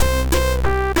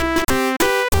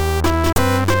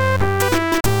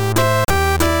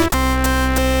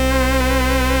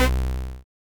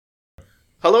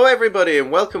Hello everybody and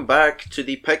welcome back to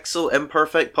the Pixel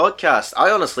Imperfect podcast.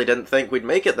 I honestly didn't think we'd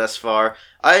make it this far.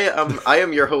 I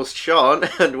am your host Sean,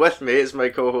 and with me is my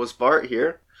co-host Bart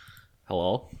here.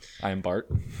 Hello, I am Bart.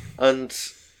 And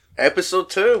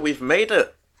episode 2, we've made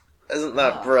it. Isn't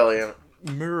that brilliant?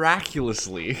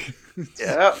 Miraculously.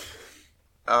 Yeah.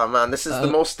 Oh man, this is the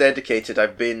most dedicated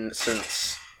I've been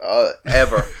since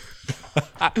ever.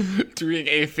 Doing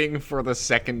a thing for the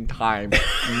second time,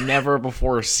 never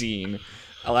before seen.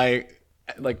 Like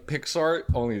Pixar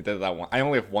only did that one. I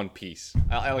only have one piece.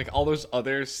 I like all those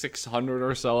other 600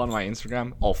 or so on my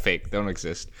Instagram. All fake. They don't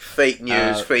exist. Fake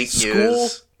news. School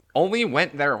only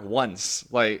went there once.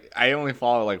 Like I only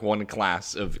follow like one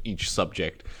class of each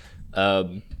subject.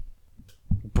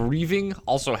 Breathing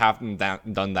also haven't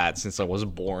done that since I was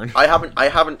born. I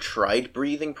haven't tried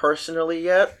breathing personally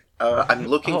yet. I'm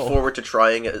looking forward to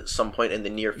trying it at some point in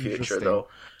the near future, though.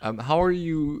 How are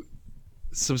you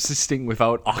subsisting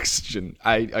without oxygen?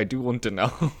 I do want to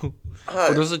know.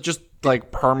 Or does it just like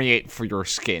permeate for your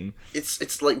skin?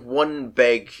 It's like one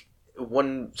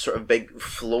sort of big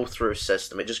flow through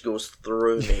system. It just goes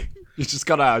through me. You just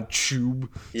got a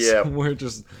tube somewhere,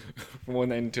 just from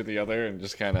one end to the other, and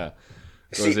just kind of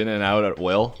goes in and out at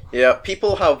will. Yeah,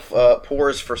 people have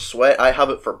pores for sweat. I have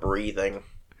it for breathing.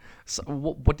 So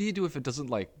what do you do if it doesn't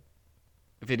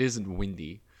if it isn't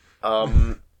windy?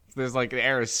 There's like the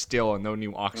air is still and no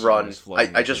new oxygen is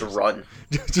flowing. I just run.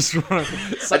 Just run.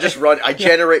 I just run. I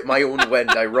generate my own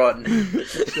wind. I run.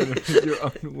 Your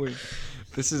own wind.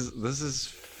 This is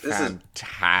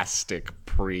fantastic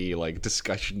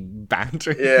discussion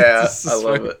banter. Yeah, I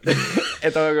love it.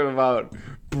 And talking about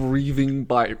breathing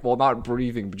not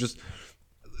breathing, but just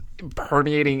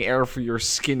permeating air for your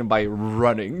skin by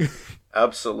running.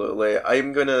 Absolutely.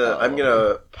 I'm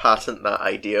gonna patent that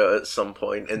idea at some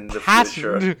point in the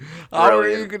future. How are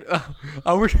you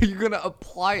gonna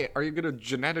apply it? Are you gonna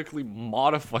genetically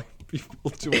modify people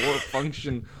to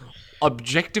function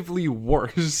objectively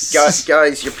worse?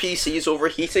 Guys, your PC's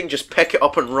overheating, just pick it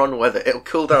up and run with it. It'll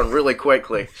cool down really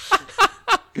quickly.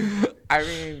 I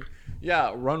mean,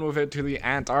 yeah, run with it to the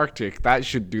Antarctic. That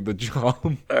should do the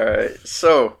job. Alright,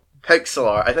 so pixel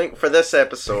art. I think for this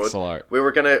episode, we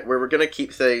were gonna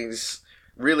keep things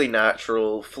really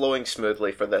natural, flowing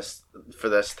smoothly for this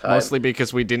time. Mostly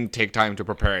because we didn't take time to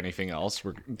prepare anything else.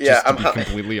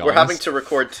 Completely honest. We're having to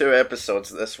record 2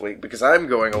 episodes this week because I'm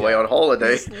going away on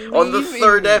holiday on the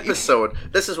 3rd episode.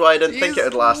 This is why I didn't think it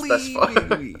would last this far.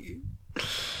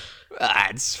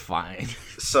 That's fine.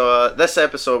 So this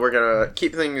episode, we're gonna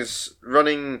keep things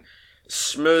running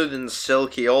smooth and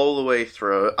silky all the way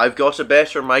through. I've got a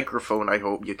better microphone, I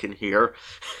hope you can hear.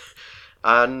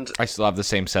 And I still have the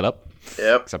same setup.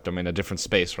 Yep. Except I'm in a different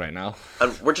space right now.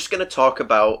 And we're just going to talk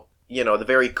about, the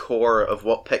very core of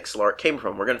what pixel art came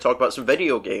from. We're going to talk about some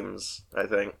video games, I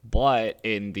think. But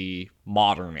in the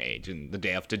modern age, in the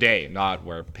day of today, not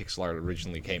where pixel art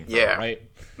originally came from, right?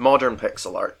 Modern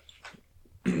pixel art.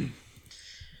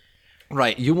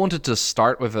 Right, you wanted to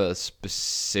start with a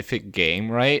specific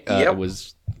game, right? Yep. It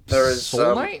was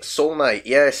Soul Knight? Soul Knight,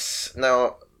 yes.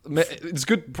 Now, it's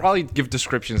good to probably give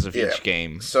descriptions of each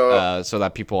game so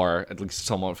that people are at least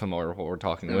somewhat familiar with what we're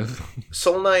talking with.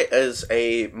 Soul Knight is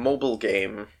a mobile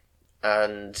game,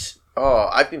 and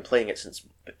I've been playing it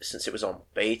since it was on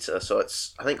beta, so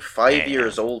it's, I think, 5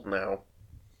 years old now.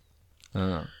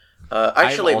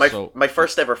 Actually, my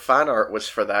first ever fan art was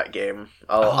for that game.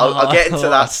 I'll get into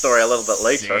that story a little bit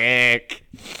later. Sick.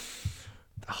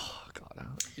 Oh god,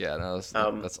 yeah, no,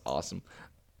 that's awesome.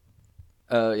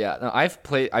 No, I've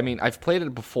played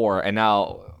it before, and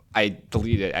now I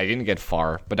deleted it. I didn't get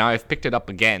far, but now I've picked it up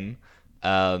again,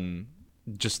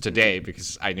 just today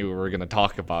because I knew we were gonna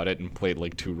talk about it, and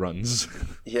played 2 runs.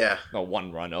 Yeah. No,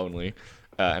 1 run only,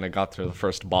 and I got through the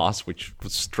first boss, which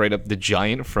was straight up the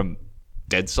giant from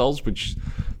Dead Cells, which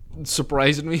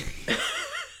surprised me.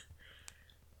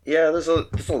 Yeah, there's a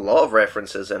lot of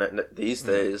references in it these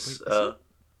days.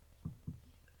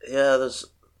 There's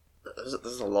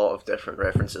a lot of different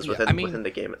references within the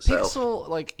game itself.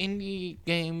 Pixel indie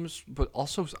games, but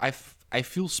also I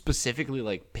feel specifically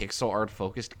pixel art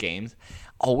focused games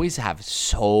always have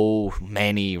so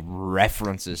many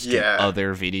references to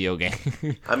other video games.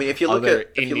 I mean, if you look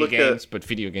at games, but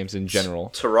video games in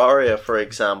general. Terraria, for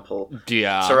example.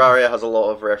 Yeah. Terraria has a lot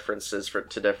of references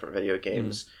to different video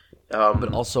games.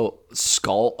 But also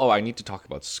Skull. Oh, I need to talk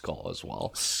about Skull as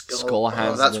well. Skull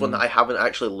has. That's one that I haven't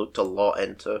actually looked a lot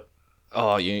into.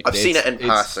 Oh, I've seen it in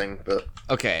passing, but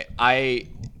okay.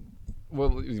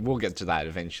 we'll get to that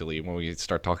eventually when we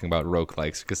start talking about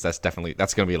roguelikes, because that's going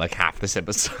to be like half this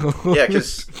episode. Yeah,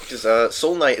 because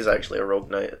Soul Knight is actually a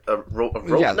roguelite.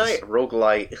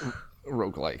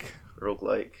 Roguelike.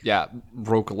 Yeah,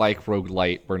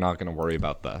 roguelite. We're not going to worry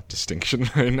about the distinction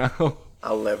right now.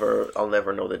 I'll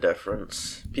never know the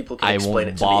difference. People can explain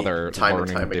it to me time and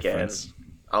time again.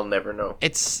 I'll never know.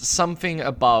 It's something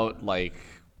about like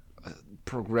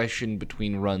progression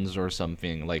between runs or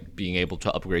something, like being able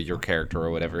to upgrade your character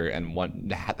or whatever,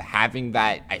 and having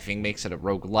that, I think, makes it a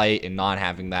roguelite, and not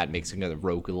having that makes it a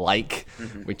roguelike,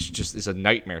 which just is a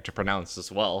nightmare to pronounce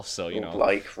as well. So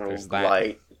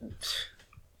roguelite.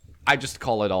 I just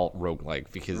call it all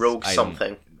roguelike because Rogue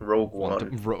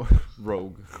One.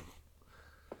 Rogue.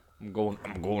 I'm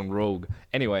going rogue.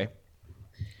 Anyway,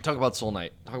 talk about Soul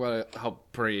Knight. Talk about how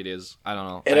pretty it is. I don't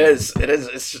know. It is.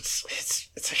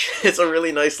 It's a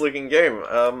really nice looking game.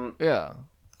 Yeah.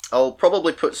 I'll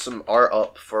probably put some art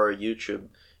up for YouTube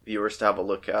viewers to have a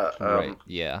look at. Right.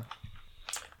 Yeah.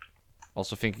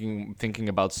 Also thinking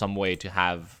about some way to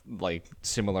have like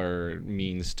similar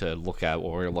means to look at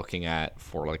what we're looking at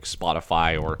for like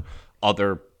Spotify or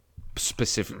other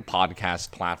specific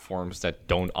podcast platforms that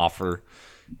don't offer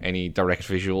any direct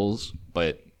visuals,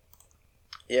 but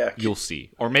yeah, you'll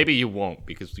see. Or maybe you won't,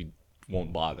 because we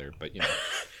won't bother, but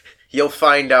you'll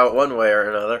find out one way or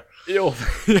another.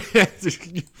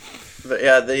 But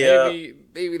yeah,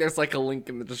 maybe there's like a link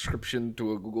in the description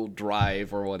to a Google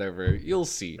Drive or whatever. You'll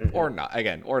see. Or not.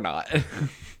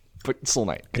 But Soul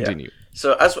Knight, continue. Yeah.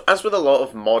 So as with a lot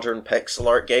of modern pixel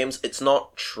art games, it's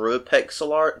not true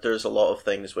pixel art. There's a lot of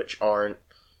things which aren't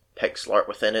pixel art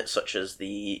within it, such as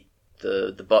the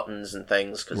buttons and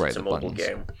things, because it's a mobile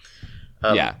game.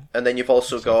 And then you've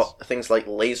also got things like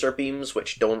laser beams,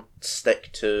 which don't stick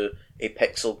to a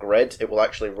pixel grid. It will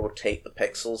actually rotate the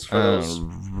pixels for those.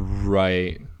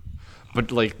 Right.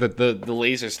 But like the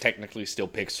laser's technically still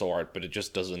pixel art, but it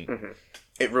just doesn't.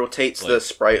 It rotates the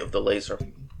sprite of the laser.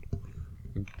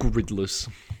 Gridless.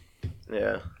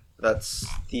 Yeah, that's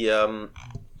the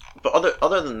But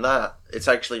other than that, it's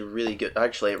actually really good.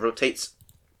 Actually, it rotates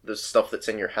the stuff that's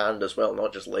in your hand as well,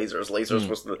 not just lasers. Lasers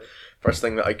was the first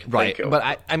thing that I could think of.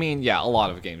 But I mean, yeah, a lot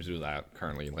of games do that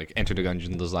currently. Like Enter the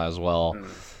Gungeon does that as well,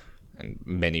 and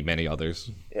many, many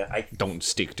others. Yeah, I don't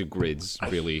stick to grids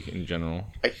really in general.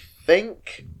 I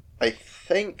think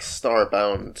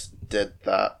Starbound did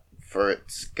that for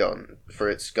its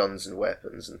guns and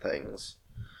weapons and things.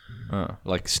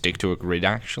 Like stick to a grid,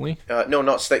 actually? No,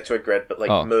 not stick to a grid, but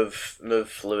like move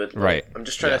fluidly. Right. I'm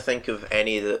just trying to think of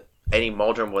any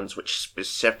modern ones which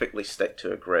specifically stick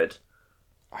to a grid.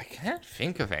 I can't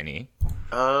think of any.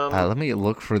 Let me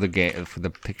look for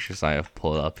the pictures I have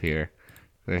pulled up here.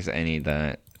 If there's any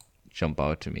that jump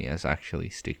out to me as actually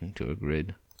sticking to a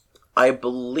grid. I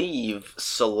believe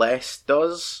Celeste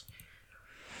does.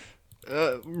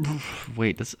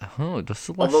 Wait, does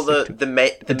Celeste? Although the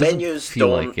menus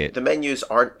don't, like it. The menus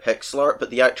aren't pixel art,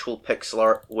 but the actual pixel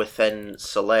art within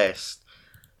Celeste,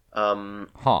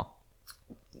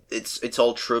 it's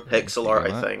all true pixel art.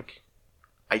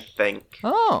 I think.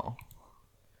 Oh.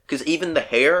 Because even the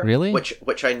hair, really?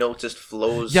 which I noticed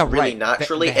flows really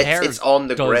naturally. It's on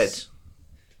the grid.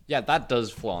 Yeah, that does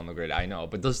flow on the grid. I know,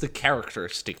 but does the character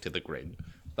stick to the grid?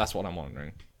 That's what I'm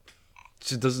wondering.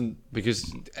 It doesn't,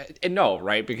 because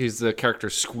right? Because the character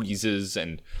squeezes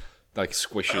and like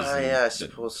squishes. I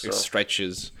suppose so. It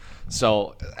stretches.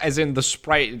 So, as in the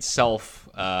sprite itself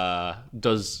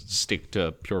does stick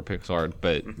to pure pixel art,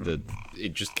 but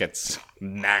it just gets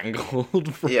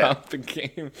mangled throughout the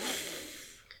game.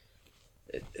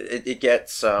 It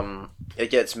gets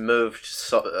moved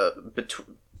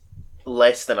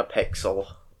less than a pixel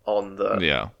on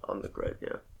the grid.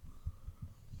 Yeah.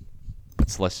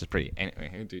 Celeste is pretty.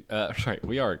 Anyway, dude, right,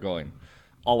 we are going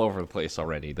all over the place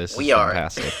already. This is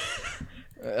fantastic.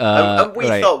 And we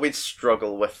thought we'd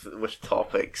struggle with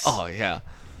topics. Oh yeah.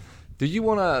 Do you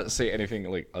want to say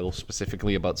anything like a little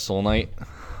specifically about Soul Knight,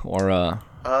 or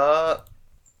I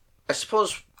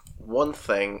suppose one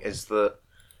thing is that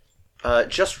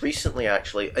just recently,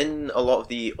 actually, in a lot of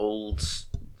the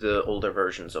older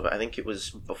versions of it, I think it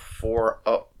was before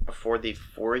the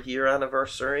 4-year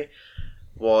anniversary,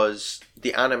 was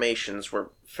the animations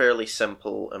were fairly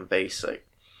simple and basic.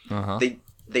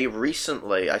 They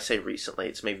recently, I say recently,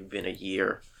 it's maybe been a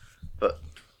year, but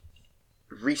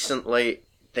recently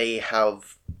they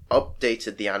have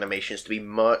updated the animations to be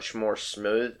much more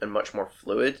smooth and much more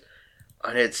fluid,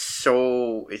 and it's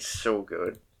so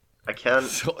good. I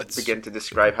can't begin to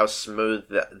describe how smooth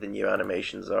the new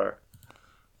animations are.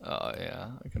 Oh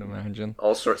yeah, I can imagine.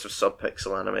 All sorts of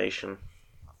sub-pixel animation.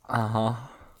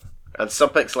 And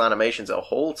subpixel animation's a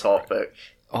whole topic.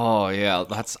 Oh yeah,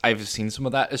 I've seen some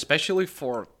of that, especially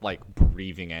for like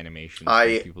breathing animations.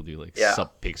 People do like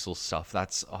subpixel stuff.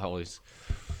 That's always.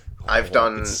 I've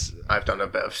done a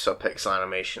bit of subpixel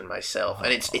animation myself,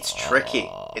 and it's tricky.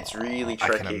 It's really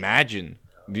tricky. I can imagine.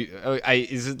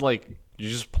 Is it like you're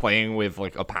just playing with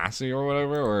like opacity or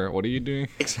whatever, or what are you doing?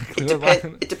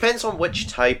 It depends on which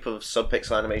type of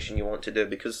subpixel animation you want to do,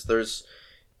 because there's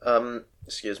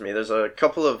there's a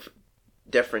couple of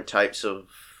different types of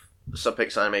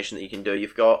subpixel animation that you can do.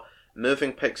 You've got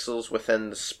moving pixels within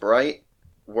the sprite,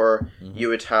 where you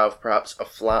would have perhaps a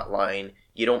flat line.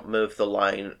 You don't move the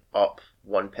line up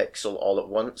 1 pixel all at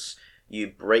once. You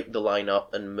break the line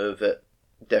up and move it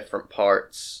different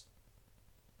parts.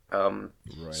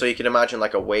 So you can imagine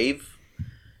like a wave.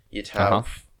 You'd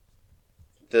have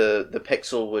the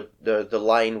pixel would the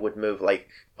line would move like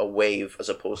a wave as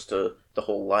opposed to the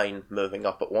whole line moving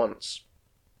up at once.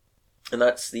 And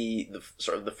that's the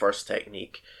sort of the first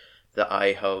technique that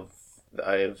I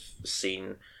have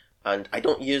seen, and I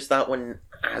don't use that one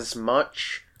as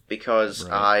much. Because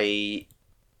I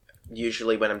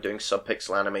usually, when I'm doing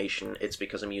subpixel animation, it's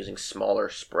because I'm using smaller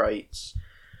sprites.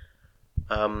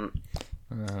 But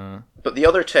the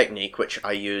other technique, which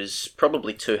I use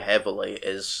probably too heavily,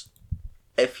 is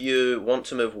if you want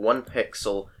to move 1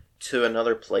 pixel to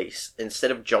another place,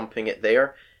 instead of jumping it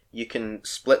there, you can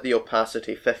split the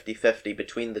opacity 50-50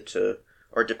 between the two,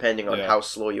 or depending on how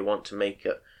slow you want to make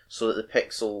it, so that the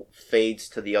pixel fades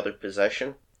to the other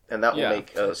position. And that will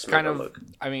make a smoother look.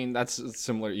 I mean, that's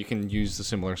similar. You can use the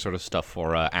similar sort of stuff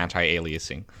for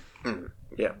anti-aliasing.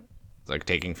 Yeah. Like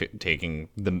taking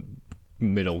the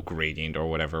middle gradient or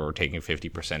whatever, or taking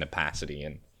 50% opacity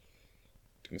and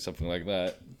doing something like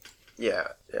that. Yeah.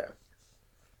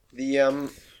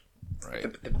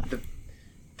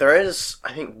 There is,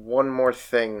 I think, one more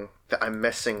thing that I'm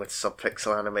missing with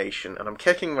subpixel animation, and I'm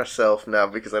kicking myself now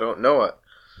because I don't know it.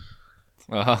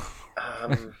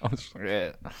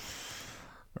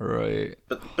 Right.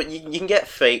 But you can get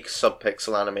fake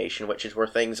subpixel animation, which is where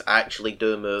things actually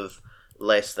do move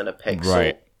less than a pixel.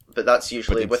 Right. But that's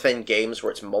usually within games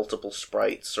where it's multiple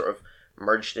sprites sort of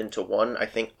merged into one. I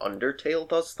think Undertale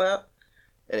does that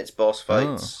in its boss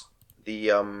fights.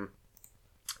 The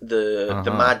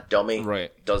Mad Dummy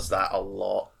does that a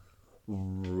lot.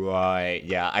 Right.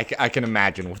 Yeah, I can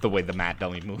imagine with the way the Mad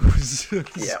Dummy moves.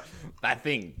 Yeah. That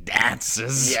thing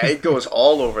dances. Yeah, it goes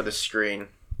all over the screen.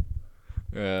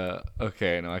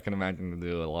 Okay, no, I can imagine to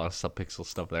do a lot of subpixel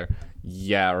stuff there.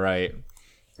 Yeah, right.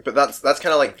 But that's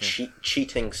kind of like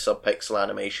cheating subpixel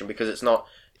animation, because it's not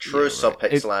true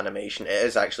subpixel animation. It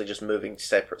is actually just moving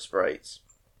separate sprites.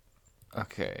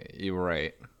 Okay, you're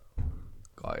right.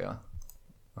 Got ya.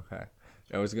 Okay.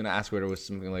 I was going to ask whether it was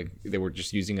something like they were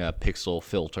just using a pixel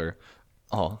filter.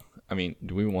 Oh, I mean,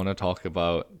 do we want to talk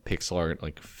about pixel art,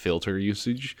 like filter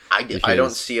usage? I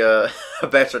don't see a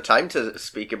better time to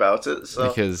speak about it. So.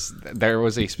 Because there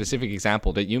was a specific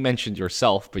example that you mentioned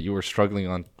yourself, but you were struggling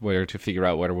on whether to figure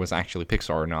out whether it was actually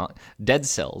Pixar or not. Dead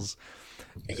Cells.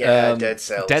 Yeah, Dead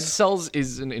Cells. Dead Cells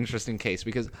is an interesting case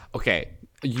because, okay,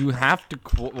 you have to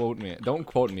quote me. Don't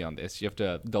quote me on this. You have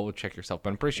to double check yourself.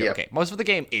 But I'm pretty sure. Okay, most of the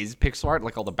game is pixel art,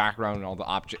 like all the background and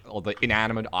all the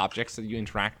inanimate objects that you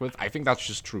interact with. I think that's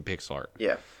just true pixel art.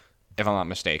 Yeah. If I'm not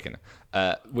mistaken.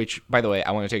 Which, by the way,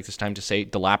 I want to take this time to say,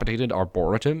 Dilapidated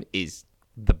Arboretum is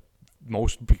the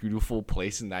most beautiful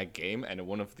place in that game, and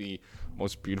one of the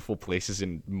most beautiful places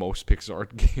in most Pixar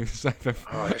art games I've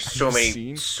ever there's so many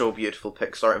seen. So beautiful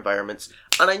Pixar environments.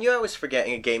 And I knew I was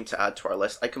forgetting a game to add to our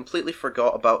list. I completely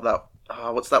forgot about that.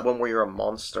 What's that one where you're a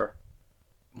monster?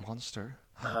 Monster?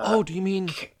 Do you mean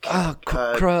it's not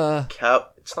Caviar.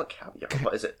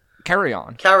 What is it?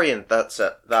 Carrion. Carrion, that's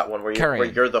it. That one where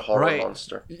you're the horror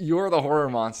monster. You're the horror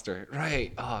monster.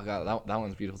 Right. Oh god, that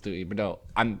one's beautiful too. But no,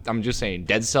 I'm just saying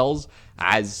Dead Cells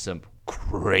has some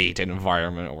great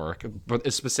environment work.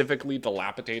 But specifically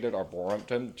Dilapidated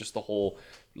Arboretum, just the whole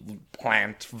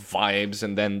plant vibes,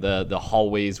 and then the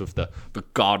hallways with the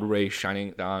god ray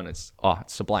shining down. It's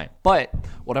sublime. But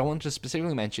what I want to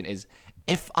specifically mention is,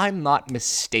 if I'm not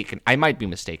mistaken, I might be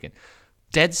mistaken,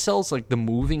 Dead Cells, like the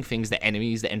moving things, the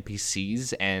enemies, the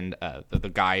NPCs, and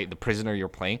the prisoner you're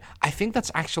playing, I think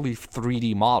that's actually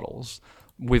 3D models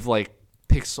with like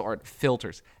pixel art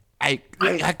filters. I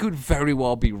could very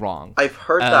well be wrong. I've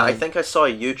heard that. I think I saw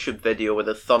a YouTube video with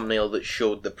a thumbnail that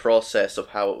showed the process of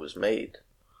how it was made.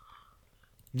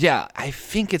 Yeah, I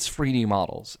think it's 3D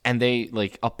models, and they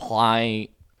like apply.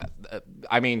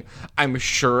 I mean, I'm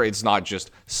sure it's not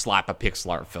just slap a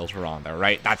pixel art filter on there,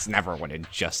 right? That's never what it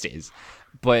just is.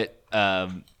 But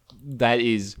that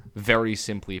is very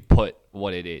simply put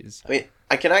what it is. I mean,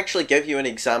 I can actually give you an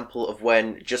example of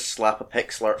when just slap a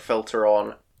pixel art filter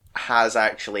on has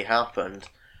actually happened.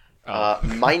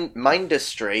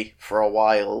 Mindustry for a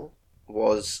while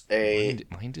was a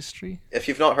Mindustry. If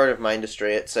you've not heard of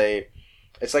Mindustry, it's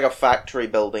like a factory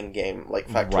building game, like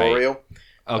Factorio.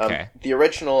 Right. Okay. The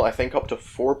original, I think, up to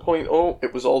 4.0,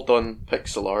 it was all done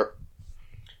pixel art.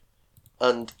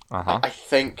 And I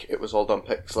think it was all done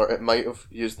pixel art. It might have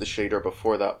used the shader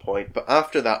before that point, but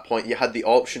after that point, you had the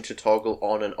option to toggle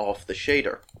on and off the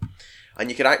shader. And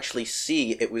you could actually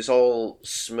see it was all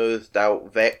smoothed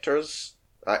out vectors,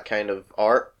 that kind of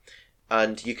art.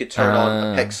 And you could turn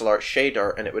on a pixel art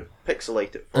shader, and it would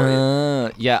pixelate it for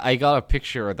you. Yeah, I got a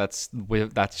picture that's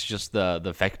just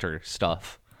the vector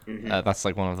stuff. Mm-hmm. That's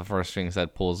like one of the first things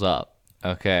that pulls up.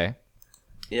 Okay.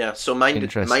 Yeah, so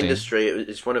Mindustry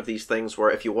is one of these things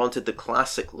where if you wanted the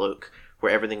classic look,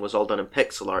 where everything was all done in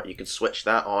pixel art, you could switch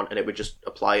that on, and it would just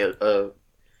apply a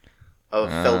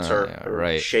filter or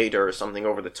shader or something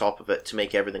over the top of it to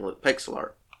make everything look pixel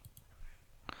art.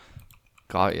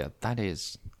 God, yeah, that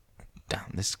is...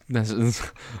 Damn, this is...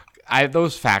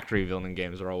 those factory building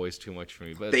games are always too much for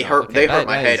me. But they hurt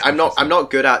my head. I'm not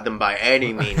good at them by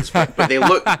any means, but they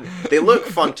look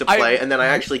fun to play, and then I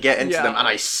actually get into them and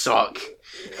I suck.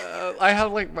 I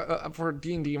have for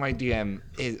D&D, my DM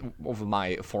is over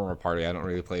my former party. I don't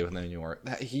really play with him anymore.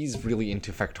 He's really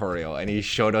into Factorio, and he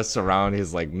showed us around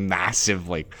his massive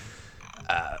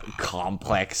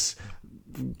complex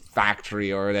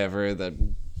factory or whatever that.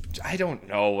 I don't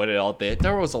know what it all did.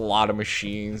 There was a lot of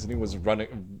machines, and he was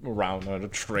running around on a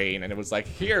train, and it was like,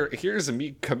 here's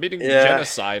me committing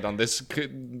genocide on this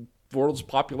world's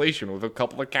population with a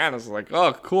couple of cannons. Like,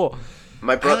 oh, cool.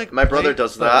 My brother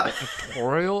does that. The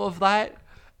tutorial of that.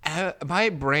 My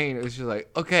brain is just like,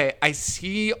 okay, I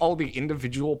see all the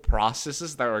individual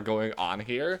processes that are going on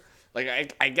here.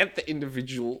 Like, I get the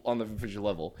individual on the individual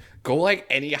level. Go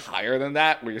any higher than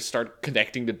that, where you start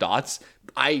connecting the dots,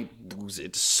 I lose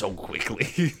it so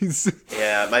quickly.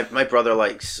 Yeah, my brother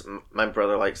likes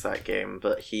that game,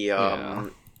 but he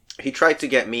tried to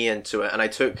get me into it, and I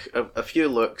took a few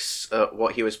looks at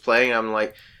what he was playing. I'm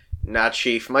like, nah,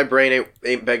 chief, my brain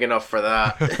ain't big enough for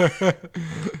that.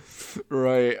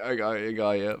 Right, I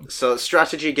got you. So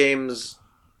strategy games.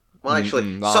 Well,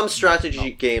 actually, some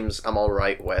strategy games I'm all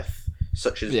right with,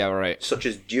 such as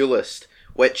Duelist,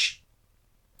 which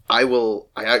I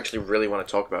actually really want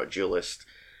to talk about Duelist.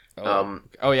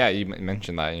 Oh yeah, you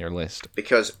mentioned that in your list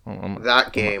because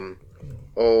that game.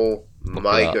 Oh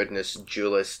my goodness,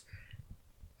 Duelist!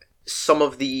 Some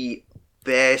of the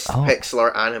best pixel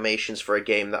art animations for a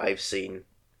game that I've seen.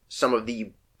 Some of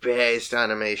the best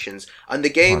animations, and the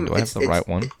game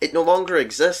it no longer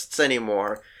exists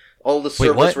anymore. All the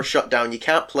servers were shut down. You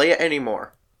can't play it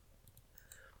anymore.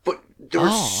 But there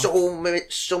was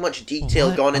so much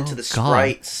detail gone into the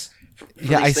sprites.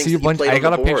 Yeah, I see a bunch. I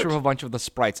got a picture of a bunch of the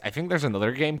sprites. I think there's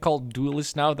another game called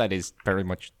Duelist now that is very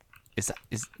much. Is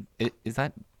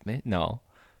that no?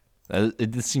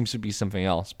 This seems to be something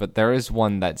else. But there is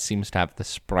one that seems to have the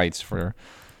sprites for.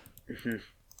 Mm-hmm.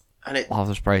 And all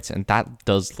the sprites, and that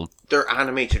does look. They're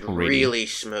animated really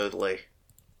smoothly.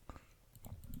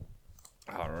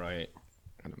 All right,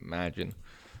 I can imagine.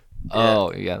 Yeah.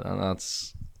 Oh yeah,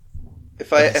 that's.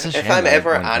 If I'm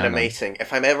ever animating,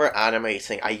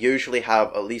 I usually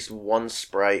have at least one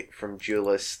sprite from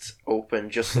Duelist open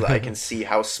just so that I can see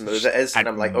how smooth it is, and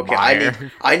I'm like, okay,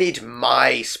 I need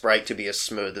my sprite to be as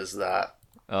smooth as that.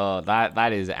 Oh,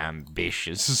 that is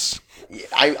ambitious. Yeah,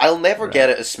 I'll never get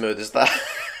it as smooth as that,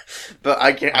 but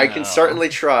I can certainly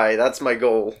try. That's my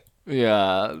goal.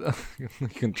 Yeah, you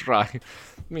can try. I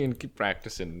mean, keep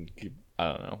practicing. I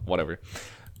don't know, whatever.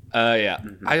 Yeah.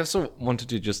 Mm-hmm. I also wanted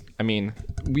to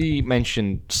we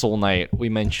mentioned Soul Knight, we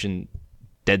mentioned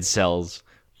Dead Cells.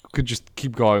 Could just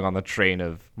keep going on the train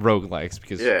of roguelikes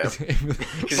because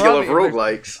you love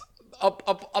roguelikes.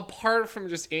 Apart from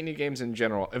just indie games in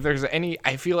general,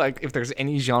 I feel like if there's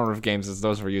any genre of games that's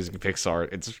those we're using Pixar,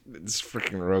 it's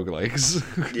freaking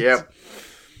roguelikes. Yep.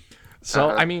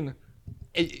 So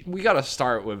we gotta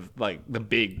start with the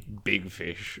big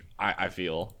fish. I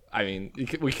feel. I mean,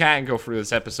 we can't go through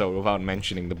this episode without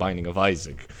mentioning The Binding of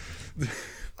Isaac.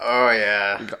 Oh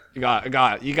yeah. You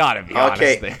gotta be honest.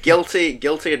 Okay,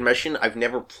 guilty admission. I've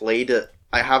never played it.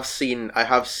 I have seen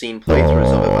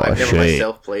playthroughs of it, but I've never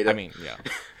myself played it. I mean, yeah.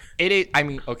 It is. I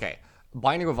mean, okay.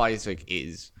 Binding of Isaac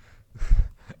is.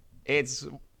 It's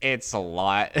a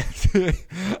lot.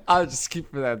 I'll just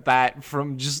keep it at that.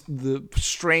 From just the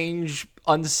strange,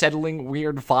 unsettling,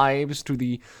 weird vibes to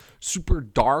the super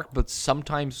dark but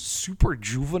sometimes super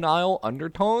juvenile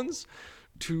undertones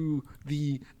to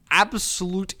the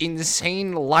absolute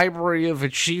insane library of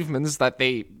achievements that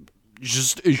they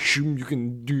just assume you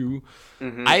can do.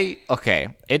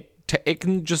 It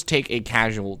can just take a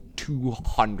casual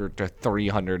 200 to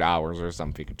 300 hours or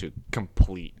something to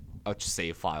complete a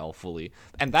save file fully.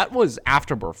 And that was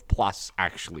Afterbirth Plus,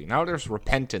 actually. Now there's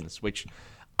Repentance, which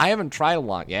I haven't tried a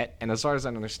lot yet, and as far as I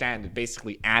understand, it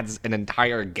basically adds an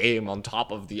entire game on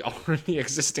top of the already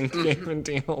existing game and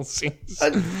DLCs.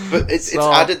 But it's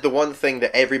added the one thing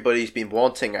that everybody's been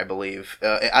wanting, I believe.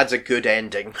 It adds a good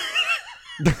ending.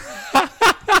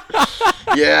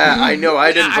 Yeah, I know.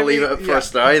 I didn't believe it at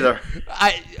first either.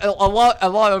 A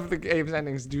lot of the game's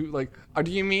endings do like.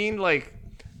 Do you mean like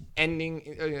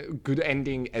ending? Good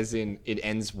ending, as in it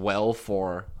ends well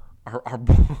for our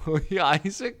boy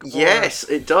Isaac? Yes,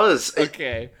 it does.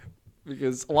 Okay,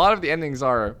 because a lot of the endings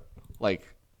are like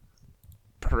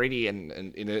pretty and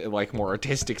in a like more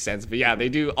artistic sense, but yeah, they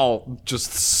do all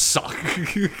just suck.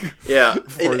 Yeah,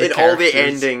 in all the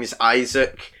endings,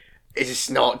 Isaac is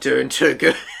not doing too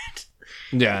good.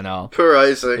 Yeah, no. Poor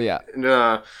Isaac. Yeah.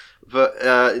 No. But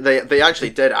they actually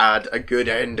did add a good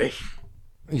ending.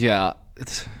 Yeah,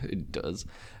 it does.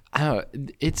 I don't know.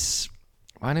 It's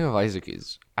Binding of Isaac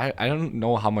is. I don't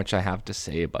know how much I have to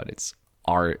say about its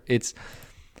art. It's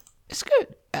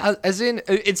good. As in,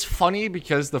 it's funny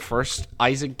because the first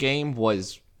Isaac game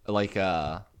was like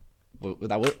that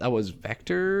was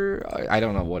vector. I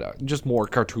don't know what, just more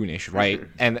cartoonish, right?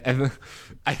 And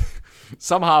I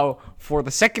somehow for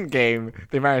the second game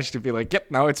they managed to be like,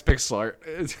 yep, now it's pixel art.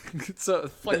 It's a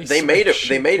funny. They made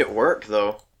it work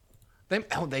though.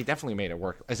 They definitely made it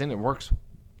work. As in, it works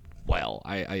well.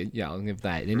 I'll give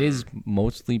that. It is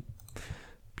mostly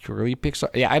purely Pixar.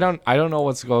 Yeah, I don't know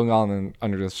what's going on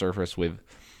under the surface with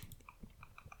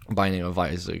Binding of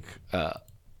Isaac.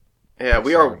 Yeah,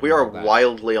 we are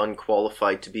wildly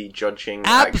unqualified to be judging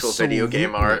actual video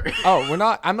game art.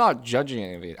 I'm not judging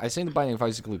any of it. I think the Binding of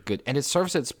Isaac look good, and it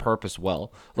serves its purpose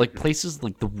well. Like places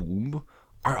like the womb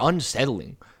are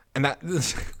unsettling, and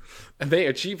and they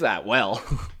achieve that well.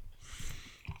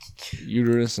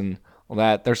 Uterus and all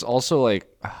that. There's also like,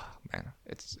 man,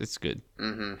 it's good.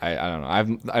 Mm-hmm. I don't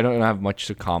know. I don't have much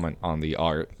to comment on the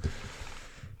art.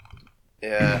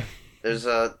 Yeah. There's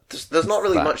not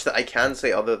really much that I can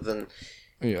say other than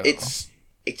it's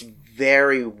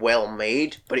very well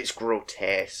made, but it's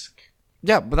grotesque.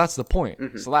 Yeah, but that's the point.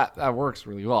 Mm-hmm. So that works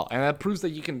really well, and that proves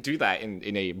that you can do that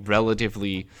in a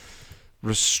relatively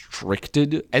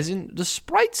restricted, as in the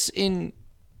sprites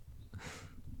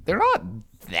they're not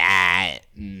that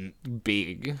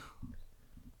big.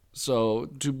 So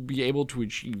to be able to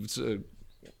achieve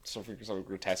something so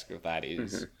grotesque of that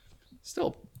is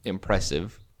still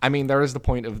impressive. I mean, there is the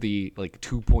point of the like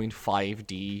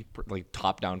 2.5D like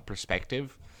top-down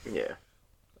perspective. Yeah,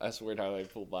 that's weird how they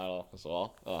pulled that off as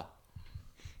well.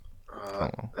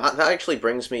 That actually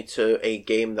brings me to a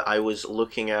game that I was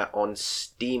looking at on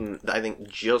Steam that I think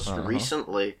just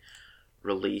recently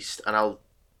released, and I'll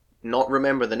not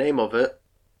remember the name of it.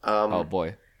 Oh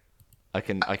boy, I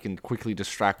can quickly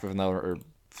distract with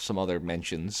some other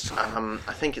mentions.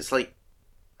 I think it's like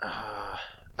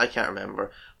I can't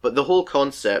remember. But the whole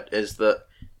concept is that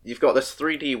you've got this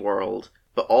 3D world,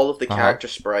 but all of the character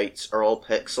sprites are all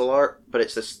pixel art, but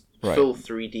it's this full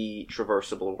 3D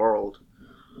traversable world.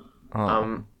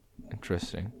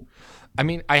 Interesting. I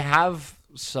mean, I have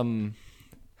some.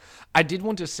 I did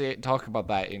want to talk about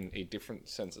that in a different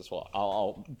sense as well.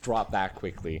 I'll drop that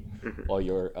quickly while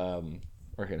you're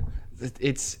working.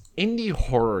 It's indie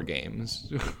horror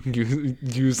games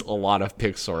use a lot of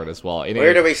pixel art as well.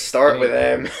 Where do we start with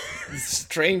them?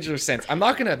 Stranger sense. I'm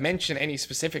not going to mention any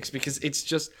specifics because it's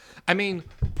just. I mean,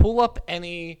 pull up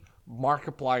any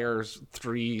Markiplier's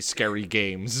 3 scary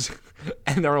games,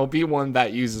 and there will be one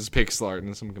that uses pixel art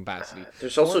in some capacity.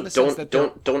 There's also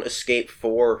Don't Escape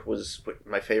 4 was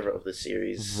my favorite of the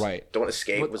series. Right. Don't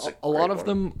Escape was a lot of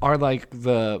them are like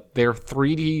they're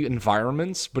 3D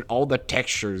environments, but all the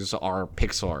textures are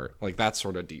pixel art, like that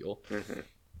sort of deal.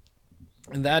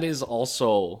 And that is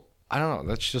also, I don't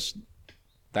know,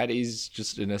 that is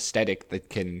just an aesthetic that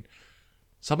can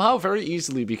somehow very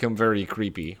easily become very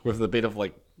creepy with a bit of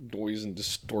like noise and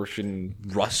distortion,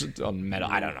 rust on metal.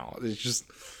 I don't know. It's just.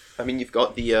 I mean, you've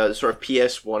got the sort of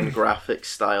PS1 graphic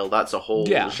style. That's a whole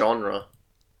genre.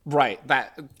 Right.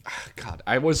 That. God,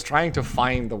 I was trying to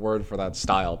find the word for that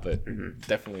style, but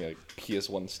definitely a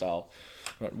PS1 style.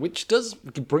 Which does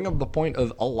bring up the point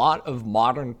of a lot of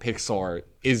modern pixel art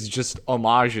is just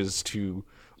homages to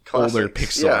older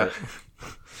pixel art,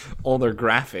 older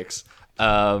graphics.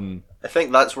 I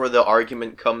think that's where the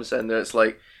argument comes in. That it's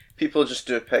like people just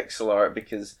do pixel art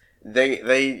because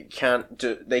they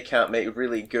can't make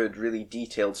really good, really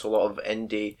detailed. So a lot of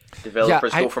indie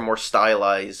developers go for more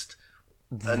stylized,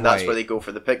 and that's where they go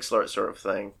for the pixel art sort of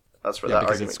thing. That's where that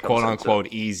because argument it's comes quote unquote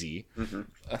into. Easy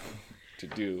to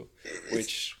do,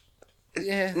 which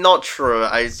not true.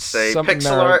 I'd say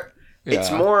pixel art.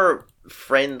 It's more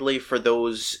friendly for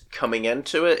those coming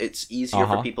into it. It's easier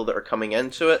for people that are coming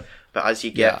into it. But as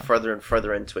you get further and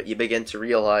further into it, you begin to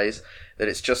realize that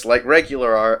it's just like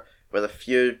regular art with a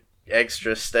few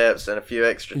extra steps and a few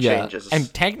extra changes.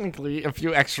 And technically a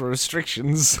few extra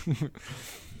restrictions.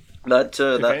 That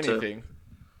too.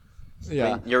 Yeah,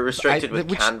 I mean, you're restricted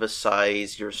with canvas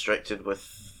size. You're restricted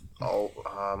with a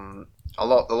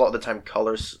lot of the time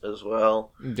colors as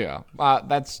well. Yeah,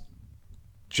 that's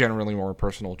generally more a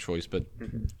personal choice, but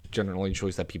generally a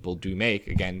choice that people do make,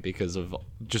 again, because of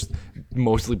just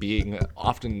mostly being an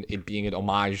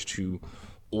homage to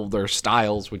older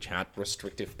styles which had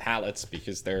restrictive palettes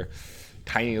because their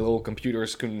tiny little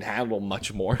computers couldn't handle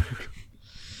much more.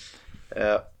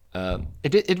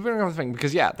 It really was a thing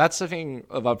because that's the thing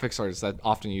about Pixar is that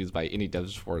often used by indie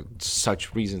devs for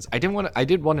such reasons. I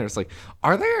did wonder, it's like,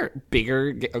 are there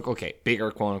bigger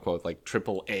quote unquote like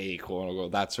AAA quote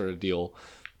unquote that sort of deal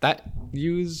that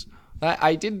use that?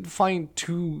 I did find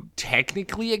two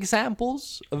technically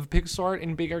examples of Pixar art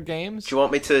in bigger games. Do you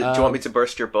want me to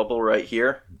burst your bubble right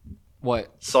here?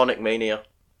 What? Sonic Mania.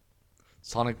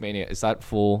 Sonic Mania, is that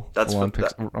full? That's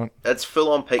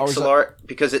full on pixel art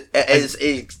because it's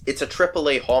a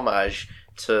AAA homage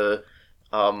to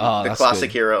the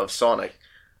classic era of Sonic.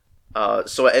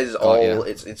 So it is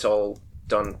it's all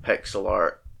done pixel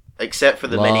art. Except for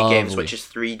the mini games, which is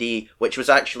 3D, which was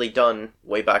actually done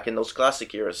way back in those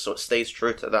classic eras, so it stays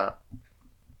true to that.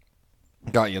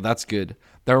 Got you, that's good.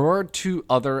 There were two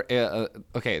other...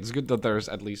 it's good that there's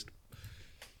at least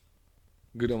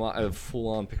good amount of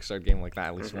full-on Pixar game like that,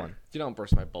 at least one. You don't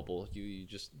burst my bubble, you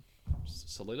just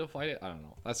solidified it? I don't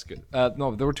know, that's good.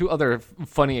 No, there were two other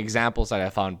funny examples that I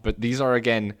found, but these are,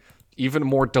 again, even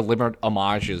more deliberate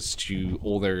homages to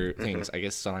older things. I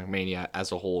guess Sonic Mania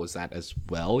as a whole is that as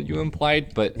well, you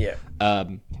implied. But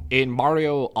in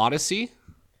Mario Odyssey,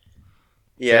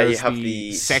 you have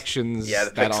the sections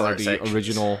that are the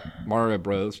original Mario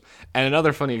Bros. And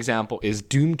another funny example is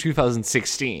Doom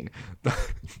 2016.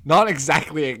 Not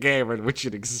exactly a game in which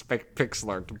you'd expect pixel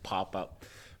art to pop up.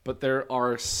 But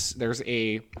there's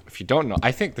a, if you don't know,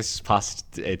 I think this is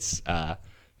it's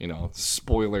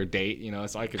spoiler date,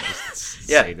 so I could just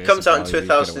say this. Comes out in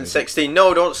 2016.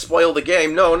 No, don't spoil the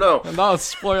game. No. Don't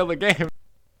spoil the game.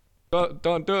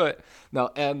 Don't do it. No,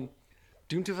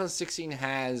 Doom 2016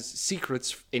 has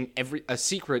secrets in every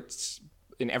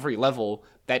level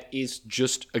that is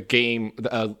just a game,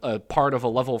 a part of a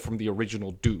level from the original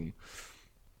Doom.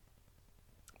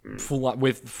 Full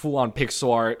on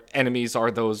pixel art. Enemies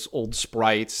are those old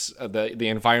sprites. The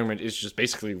environment is just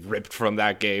basically ripped from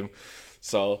that game.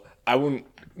 So I wouldn't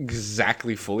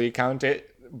exactly fully count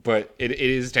it, but it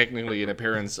is technically an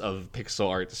appearance of pixel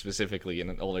art specifically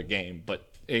in an older game. But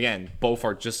again, both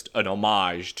are just an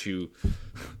homage to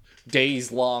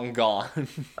days long gone.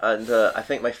 And I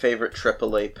think my favorite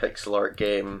AAA pixel art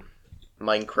game,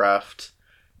 Minecraft.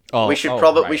 We should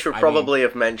probably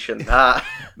have mentioned that.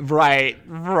 Right.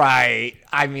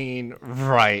 I mean,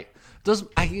 right. There's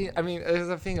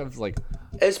a thing of like,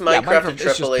 is Minecraft a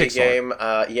AAA game?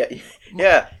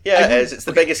 It is. It's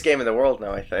the biggest game in the world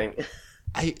now, I think.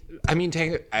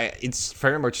 It's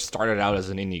very much started out as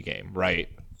an indie game, right?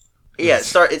 Yeah,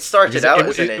 it started out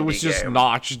as an indie game. It was just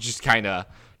Notch just kind of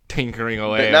tinkering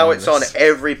away. But now it's on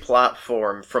every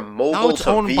platform, from mobile to VR. Now it's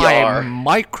owned by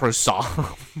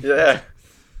Microsoft. Yeah.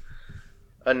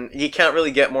 And you can't really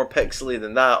get more pixely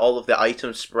than that. All of the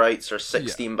item sprites are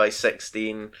 16 by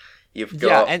 16. You've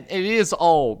got... Yeah, and it is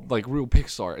all like real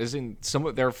Pixar. As in, some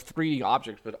of they're 3D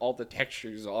objects, but all the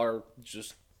textures are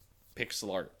just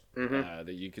pixel art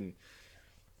that you can.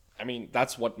 I mean,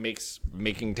 that's what makes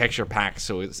making texture packs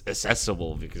so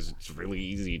accessible, because it's really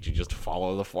easy to just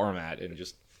follow the format and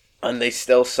just. And they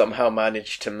still somehow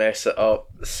manage to mess it up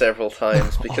several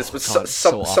times because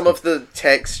some of the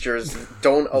textures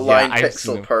don't align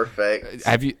pixel perfect.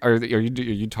 Are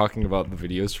you talking about the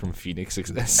videos from Phoenix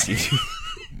SC?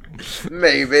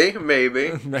 Maybe.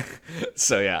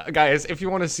 So yeah, guys, if you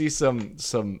want to see some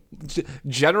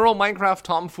general Minecraft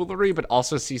tomfoolery, but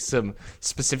also see some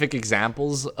specific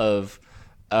examples of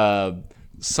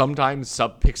sometimes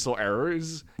sub-pixel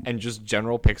errors and just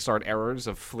general pixel errors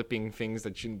of flipping things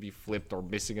that shouldn't be flipped, or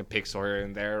missing a pixel here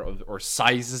and there, or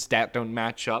sizes that don't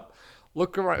match up,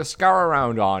 scour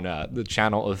around on the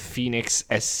channel of Phoenix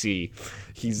SC.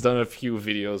 He's done a few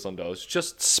videos on those,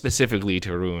 just specifically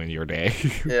to ruin your day.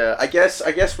 Yeah, I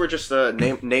guess we're just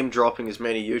name dropping as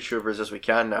many YouTubers as we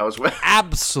can now as well.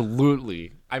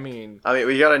 Absolutely. I mean,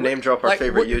 we gotta name drop our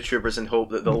favorite YouTubers and hope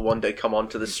that they'll one day come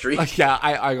onto the stream. Yeah,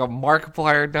 I got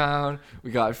Markiplier down.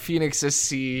 We got Phoenix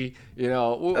SC. You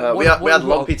know, we had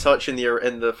Lumpy Touch in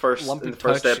the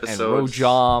first episode. And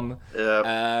Rojom.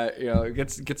 Yeah.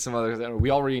 Get some others.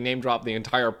 We already name dropped the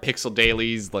entire Pixel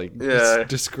Dailies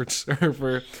Discord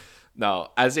server. No,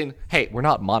 as in, hey, we're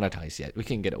not monetized yet. We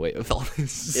can get away with all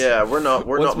this. Yeah, we're not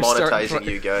monetizing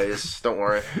you guys. Don't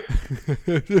worry.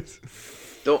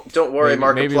 Don't worry,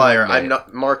 Markiplier. I'm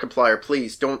not Markiplier.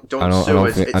 Please don't sue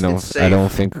us. It's safe. I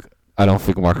don't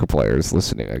think Markiplier is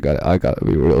listening. I got to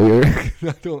be real here.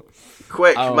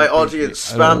 Quick, my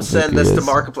audience, spam send this to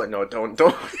Markiplier. No, don't.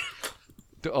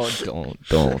 Don't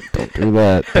do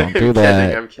that. Don't do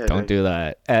that. I'm kidding. Don't do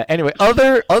that. Anyway,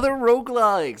 other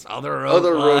roguelikes.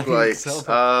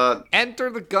 Enter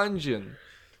the Gungeon.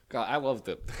 God, I loved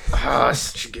it.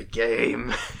 Such a good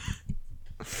game.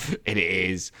 It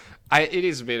is. It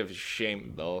is a bit of a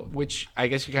shame though, which I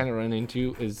guess you kind of run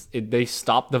into is they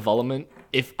stopped development,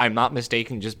 if I'm not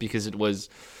mistaken, just because it was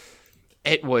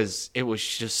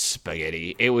just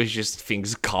spaghetti. It was just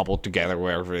things cobbled together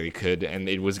wherever they could, and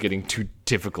it was getting too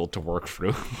difficult to work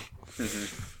through.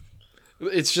 Mm-hmm.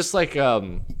 It's just like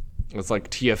it's like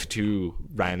TF2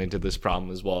 ran into this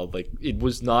problem as well. Like, it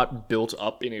was not built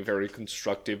up in a very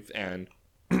constructive and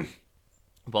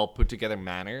well put together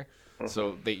manner.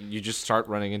 So you just start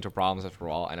running into problems after a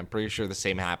while, and I'm pretty sure the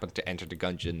same happened to Enter the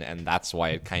Gungeon, and that's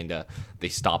why they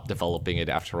stopped developing it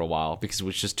after a while, because it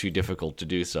was just too difficult to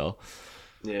do so.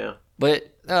 Yeah.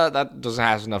 But that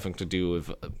has nothing to do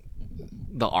with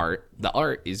the art. The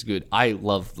art is good. I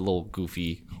love the little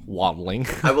goofy waddling.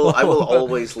 I will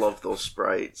always love those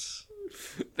sprites.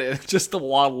 Just the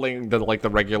waddling that like the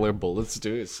regular bullets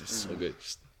do. It's just so good.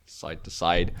 Just side to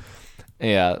side.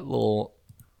 Yeah, little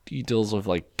details of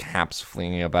like caps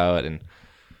flinging about, and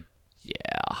it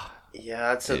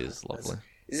is lovely.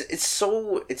 It's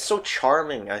so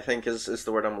charming, I think is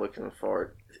the word I'm looking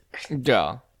for.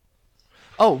 Yeah.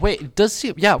 Oh wait, it does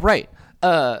seem right.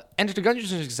 Enter the Gungeon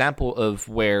is an example of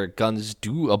where guns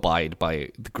do abide by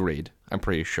the grid. I'm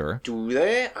pretty sure. Do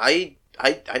they? I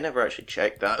never actually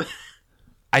checked that.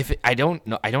 I don't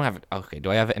know. I don't have it. Okay, do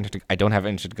I have it? I don't have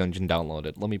Enter the Gungeon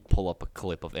downloaded. Let me pull up a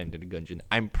clip of Enter the Gungeon.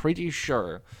 I'm pretty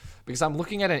sure, because I'm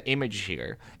looking at an image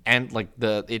here, and like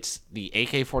it's the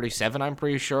AK-47. I'm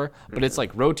pretty sure, but it's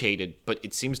like rotated, but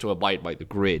it seems to abide by the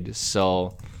grid.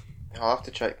 So I'll have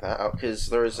to check that out, because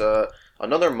there's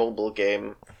another mobile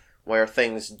game where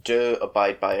things do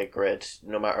abide by a grid,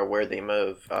 no matter where they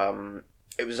move.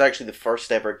 It was actually the first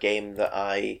ever game that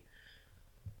I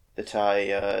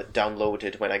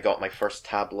downloaded when I got my first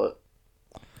tablet.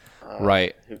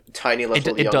 Right. Tiny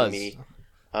little it young does. me.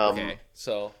 Okay,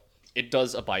 so it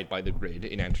does abide by the grid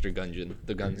in Enter the Gungeon.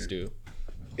 The guns do.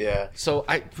 Yeah. So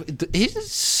I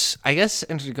guess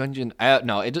Enter the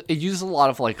Gungeon. It uses a lot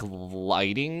of like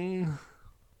lighting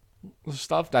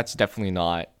stuff. That's definitely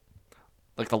not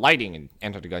like the lighting in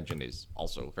Enter the Gungeon is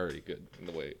also very good in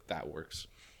the way that works.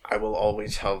 I will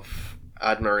always have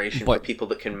admiration for people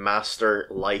that can master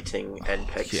lighting and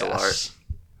pixel art.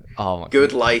 Oh,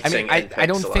 good lighting. I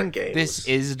don't think games. This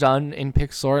is done in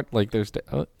pixel art. Like,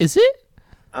 is it?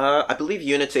 I believe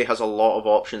Unity has a lot of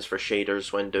options for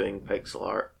shaders when doing pixel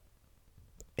art.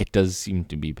 It does seem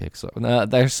to be pixel.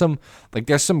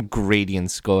 There's some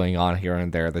gradients going on here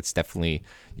and there. That's definitely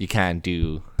you can't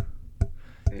do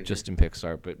just in pixel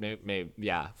art. But maybe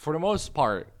for the most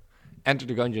part, Enter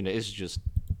the Gungeon is just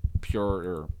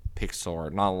pure pixel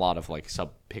art. Not a lot of like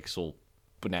sub-pixel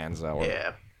bonanza or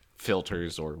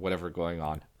filters or whatever going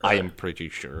on. I am pretty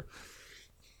sure.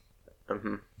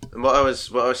 And what I was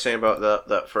saying about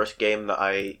that first game that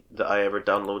I ever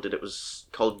downloaded, it was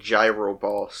called Gyro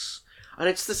Boss, and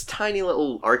it's this tiny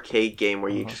little arcade game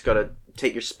where you just gotta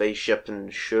take your spaceship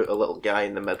and shoot a little guy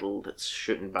in the middle that's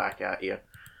shooting back at you,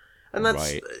 and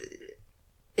that's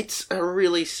it's a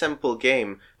really simple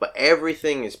game, but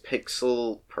everything is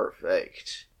pixel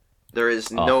perfect. There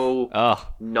is it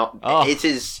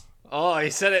is. Oh, he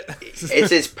said it.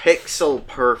 It is pixel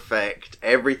perfect.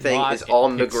 Everything is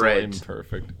on the grid.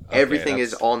 Imperfect. Okay, everything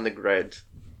is on the grid.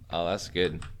 Oh, that's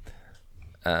good.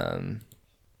 Right,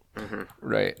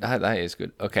 that is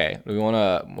good. Okay, we want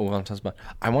to move on to about.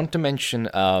 I want to mention.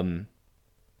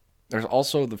 There's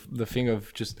also the thing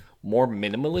of just more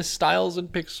minimalist styles in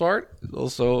pixel art.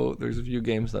 Also, there's a few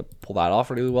games that pull that off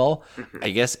really well.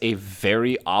 I guess a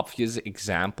very obvious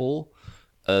example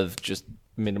of just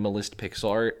minimalist pixel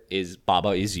art is Baba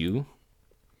Is You.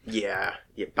 Yeah,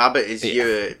 Baba Is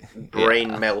You,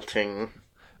 brain melting.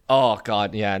 Oh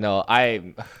god, yeah, no,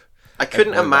 I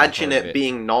couldn't imagine it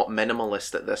being not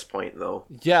minimalist at this point, though.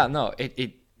 Yeah, no,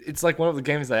 it's like one of the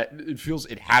games that it feels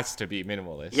it has to be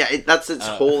minimalist. Yeah, that's its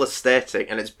whole aesthetic,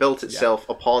 and it's built itself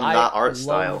upon that art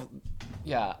style.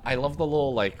 Yeah, I love the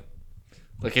little like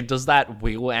it does that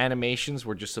wiggle animations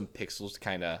where just some pixels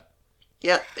kind of.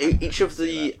 Yeah, I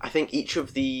think each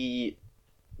of the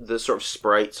sort of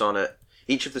sprites on it,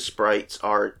 each of the sprites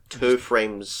are 2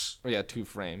 frames. Yeah, 2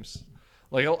 frames.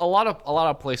 Like a lot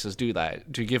of places do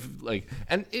that to give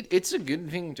and it's a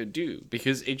good thing to do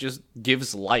because it just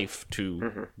gives life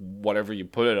to whatever you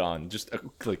put it on. Just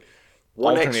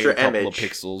one extra image of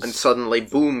pixels, and suddenly,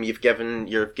 boom! You've given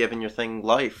your thing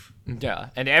life.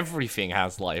 Yeah, and everything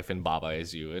has life in Baba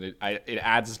Is You, and it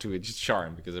adds to its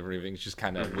charm because everything's just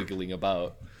kind of wiggling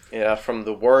about. Yeah, from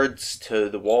the words to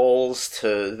the walls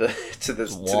to the to the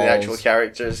actual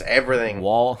characters, everything.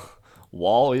 Wall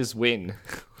is win.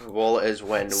 Wall is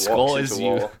win. Skull is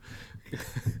you.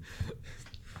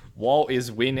 Wall is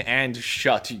win and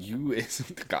shut. You is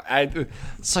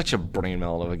such a brain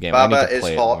melt of a game. Baba is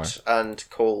hot and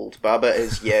cold. Baba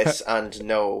is yes and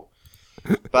no.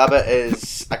 Baba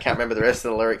is... I can't remember the rest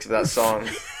of the lyrics of that song.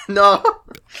 No!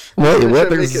 Wait,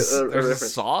 what? There's a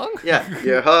song? Yeah.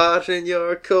 You're hot and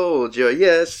you're cold. You're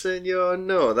yes and you're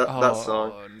no. That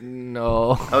song.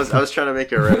 No. I was trying to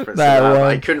make a reference to that, but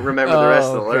I couldn't remember the rest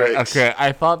of the lyrics. Okay,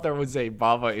 I thought there was a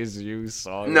Baba Is You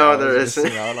song. No, there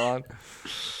isn't.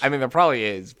 I mean, there probably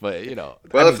is, but you know.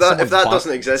 Well, if that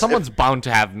doesn't exist, someone's bound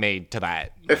to have made to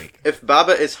that. If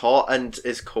Baba is hot and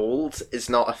is cold is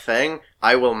not a thing,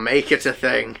 I will make it a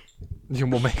thing. You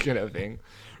will make it a thing,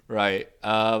 right?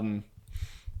 I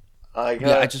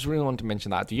just really wanted to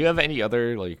mention that. Do you have any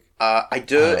other I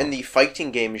do in the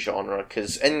fighting game genre,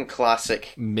 because in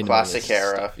classic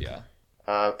era, stuff, yeah.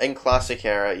 In classic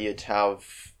era, you'd have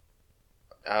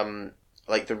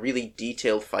the really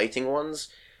detailed fighting ones.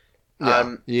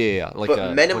 Like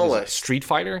but minimalist. Street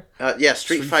Fighter?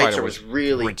 Street Fighter was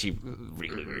really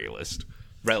realist,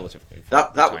 relatively.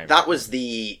 That was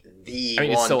the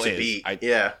one to beat.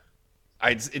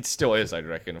 It still is, I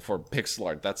reckon. For pixel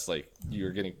art, that's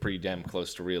you're getting pretty damn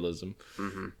close to realism.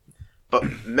 Mm-hmm. But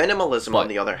minimalism, on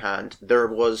the other hand, there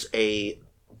was a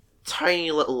tiny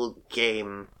little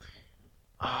game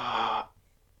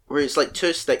where it's 2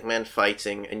 stickmen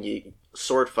fighting and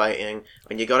sword fighting,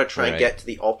 and you gotta try and get to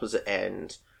the opposite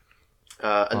end.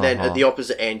 And then at the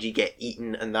opposite end, you get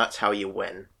eaten, and that's how you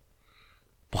win.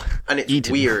 What? And it's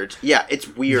weird. Yeah, it's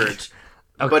weird.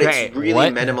 Okay, but it's really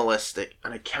minimalistic,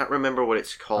 and I can't remember what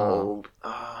it's called.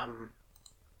 I'll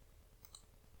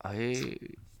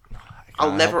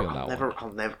never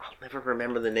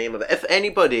remember the name of it. If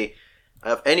anybody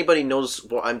knows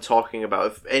what I'm talking about,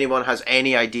 if anyone has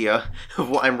any idea of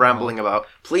what I'm rambling about,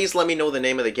 please let me know the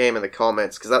name of the game in the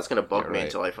comments, because that's going to bug me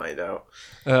until I find out.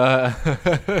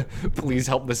 Please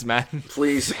help this man.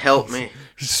 Please help me.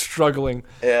 He's struggling.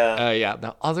 Yeah.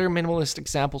 Now, other minimalist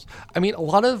examples. I mean, a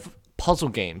lot of puzzle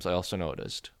games I also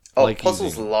noticed.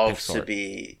 Puzzles love to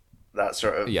be that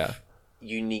sort of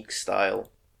unique style.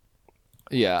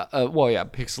 Yeah.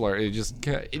 Pixel art.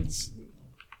 It's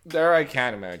there. I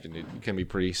can't imagine it can be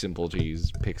pretty simple to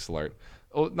use pixel art.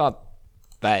 Oh, not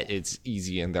that it's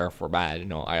easy and therefore bad.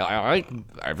 No, I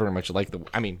very much like the.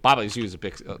 I mean, Baba Is You is a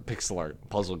pixel art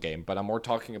puzzle game, but I'm more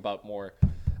talking about more.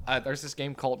 There's this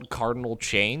game called Cardinal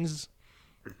Chains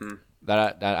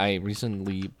that I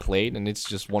recently played, and it's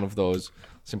just one of those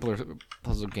simpler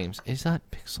puzzle games. Is that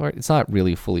pixel art? It's not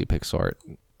really fully pixel art.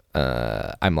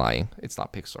 I'm lying. It's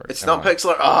not pixel art. It's not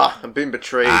pixel art. I'm being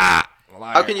betrayed.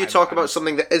 How can you talk about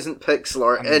something that isn't pixel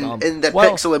art in the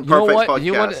Pixel Imperfect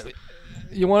podcast?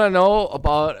 You want to know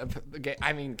about the game?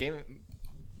 I mean, game.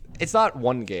 It's not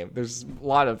one game. There's a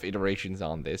lot of iterations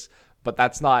on this, but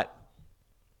that's not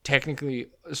technically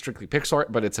strictly pixel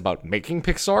art. But it's about making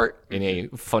pixel art in a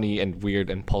funny and weird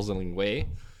and puzzling way.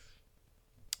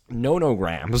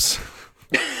 Nonograms.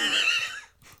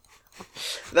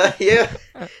 Yeah.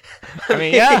 I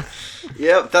mean, yeah.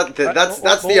 Yeah,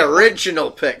 that's the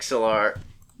original pixel art.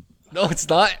 No, it's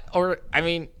not. Or, I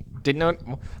mean,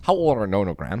 how old are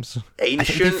nonograms?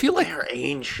 Ancient? They feel like they're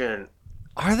ancient.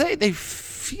 Are they? They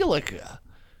feel like a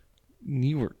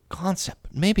newer concept.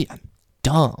 Maybe I'm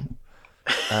dumb.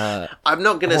 I'm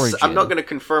not gonna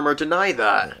confirm or deny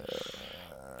that.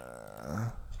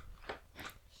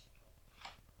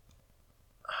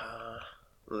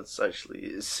 Let's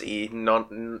actually see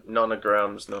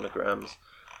nonograms.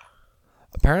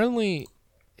 Apparently,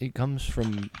 it comes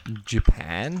from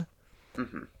Japan.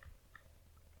 Mm-hmm.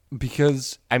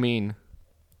 Because, I mean,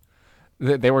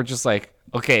 they were just like,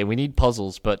 okay, we need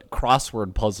puzzles, but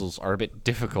crossword puzzles are a bit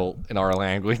difficult in our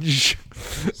language.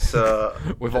 So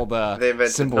with all the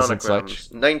symbols and such.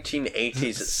 1980s,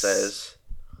 it says.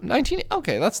 19.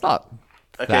 Okay, that's not.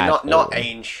 Okay, not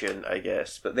ancient, I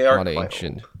guess, but they are not quite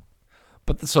ancient. Old.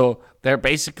 But so they're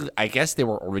basically, I guess they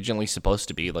were originally supposed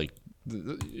to be like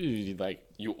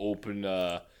you open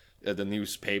the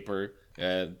newspaper.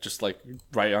 Just like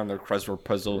right on the crossword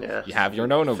puzzle, you have your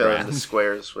nonogram. Fill in the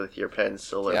squares with your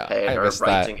pencil or pen or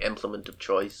writing implement of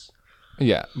choice.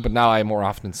 Yeah, but now I more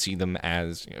often see them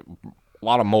as a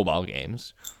lot of mobile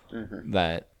games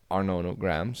that are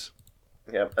nonograms.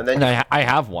 Yeah, and then I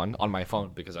have one on my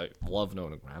phone because I love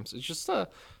nonograms. It's just a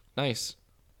nice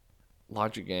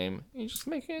logic game. You just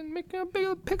make a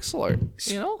big pixel art,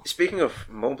 you know? Speaking of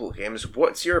mobile games,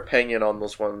 what's your opinion on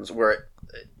those ones where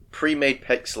pre-made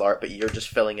pixel art, but you're just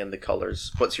filling in the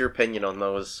colors? What's your opinion on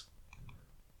those?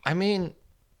 I mean,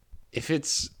 if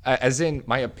it's as in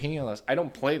my opinion on this, I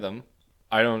don't play them.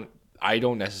 I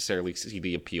don't necessarily see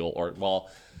the appeal, or well,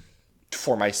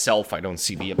 for myself, I don't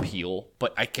see the appeal.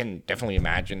 But I can definitely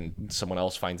imagine someone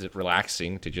else finds it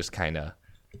relaxing to just kind of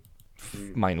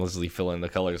mindlessly fill in the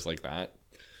colors like that.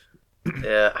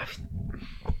 Yeah,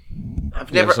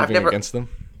 I've never against them.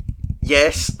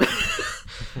 Yes.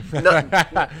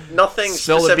 Nothing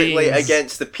specifically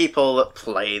against the people that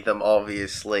play them,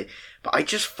 obviously, but I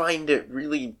just find it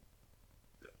really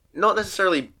not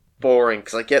necessarily boring,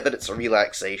 because I get that it's a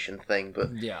relaxation thing,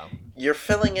 but you're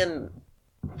filling in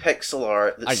pixel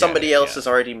art that somebody else has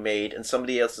already made and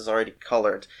somebody else has already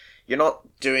colored. You're not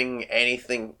doing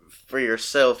anything for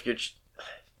yourself. You're just...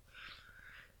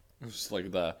 It's like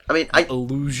the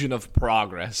illusion of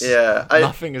progress. Yeah.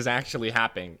 Nothing is actually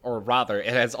happening. Or rather,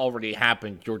 it has already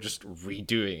happened. You're just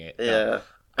redoing it. Yeah.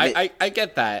 I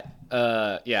get that.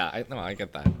 I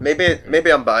get that.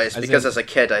 Maybe I'm biased because as a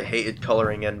kid I hated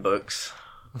coloring in books.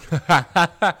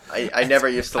 I never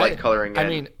used to like coloring in. I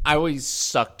mean, I always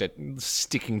sucked at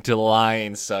sticking to the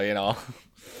lines, so, you know.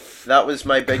 That was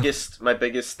my biggest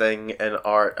thing in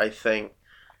art, I think.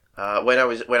 When I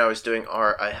was doing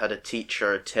art, I had a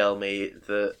teacher tell me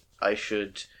that I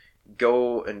should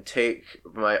go and take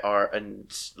my art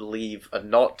and leave and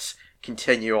not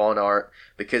continue on art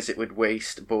because it would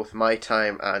waste both my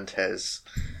time and his.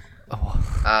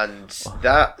 And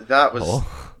that was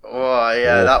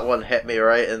that one hit me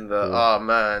right in the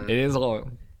man. It is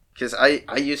long. Because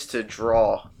I used to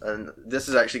draw, and this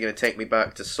is actually going to take me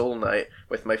back to Soul Knight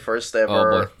with my first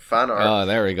ever fan art. Oh,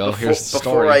 there we go. Here's the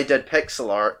story. Before I did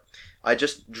pixel art, I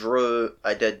just drew,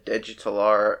 I did digital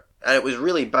art, and it was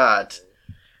really bad.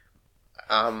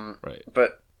 Right.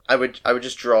 But I would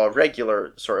just draw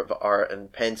regular sort of art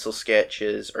and pencil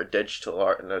sketches or digital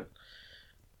art, and I'd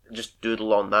just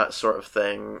doodle on that sort of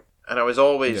thing. And I was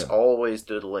always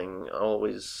doodling,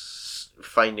 always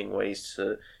finding ways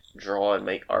to draw and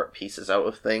make art pieces out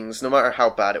of things, no matter how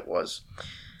bad it was.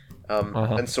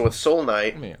 And so with Soul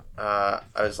Knight, I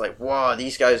was like, wow,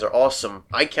 these guys are awesome.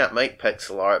 I can't make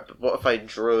pixel art, but what if I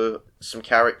drew some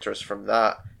characters from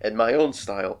that in my own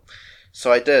style?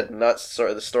 So I did, and that's sort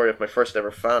of the story of my first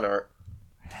ever fan art.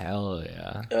 Hell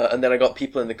yeah. And then I got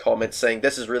people in the comments saying,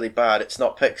 this is really bad, it's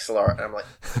not pixel art. And I'm like,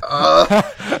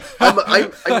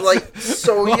 I'm like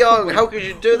so young, how could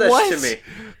you do this to me?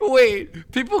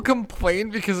 Wait, people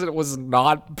complained because it was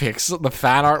not pixel. The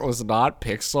fan art was not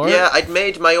pixel art? Yeah, I'd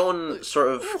made my own sort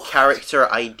of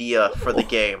character idea for the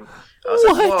game. I was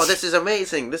like, whoa, this is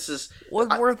amazing. This is...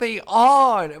 What were they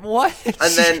on? What?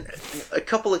 And then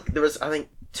there was, I think,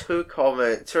 two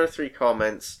or three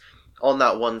comments on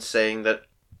that one saying that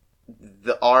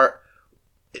the art,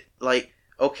 like,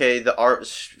 okay, the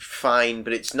art's fine,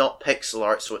 but it's not pixel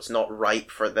art, so it's not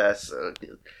right for this.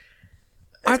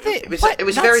 It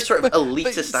was very sort of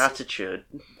elitist attitude.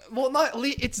 Well, not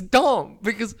elite. It's dumb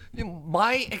because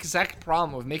my exact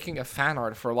problem with making a fan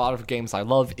art for a lot of games I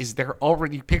love is they're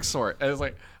already pixel art. And it's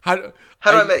like, how do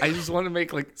I make? I just want to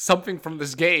make like something from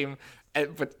this game,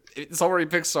 but it's already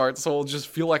pixel art, so I'll just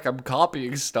feel like I'm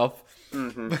copying stuff.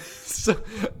 Mm-hmm. So,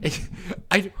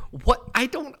 I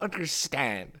don't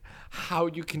understand how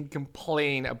you can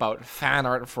complain about fan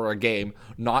art for a game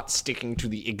not sticking to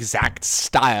the exact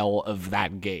style of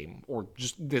that game, or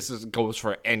just goes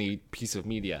for any piece of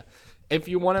media. If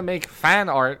you want to make fan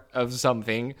art of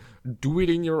something, do it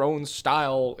in your own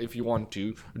style if you want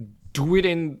to. Do it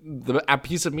in a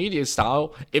piece of media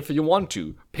style if you want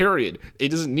to. Period. It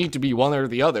doesn't need to be one or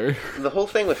the other. The whole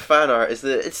thing with fan art is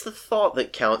that it's the thought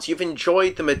that counts. You've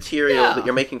enjoyed the material that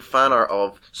you're making fan art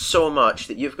of so much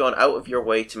that you've gone out of your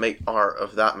way to make art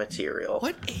of that material.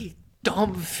 What a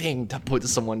dumb thing to put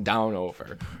someone down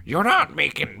over. You're not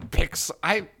making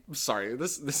I'm sorry,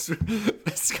 this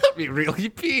got me really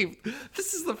peeved.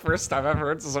 This is the first time I've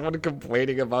heard someone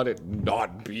complaining about it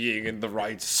not being in the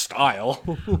right style.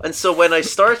 And so when I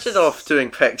started off doing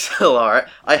pixel art,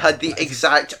 I had the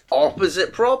exact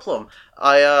opposite problem.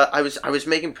 I was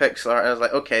making pixel art and I was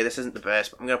like, okay, this isn't the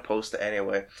best, but I'm gonna post it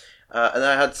anyway. And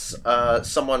I had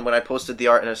someone, when I posted the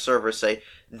art in a server, say,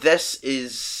 this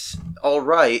is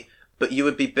alright, but you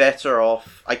would be better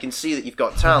off, I can see that you've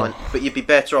got talent, but you'd be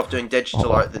better off doing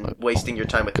digital art than wasting your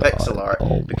time with pixel art,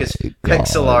 because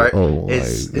pixel art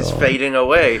is fading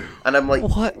away. And I'm like,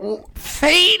 what?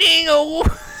 Fading away?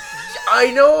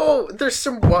 I know! There's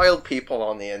some wild people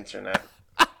on the internet.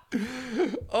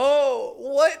 Oh,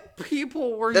 what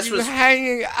people were you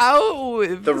hanging out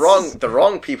with? The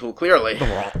wrong people, clearly.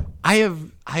 I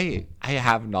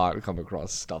have not come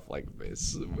across stuff like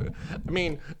this. I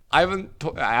mean, I haven't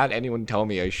had anyone tell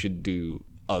me I should do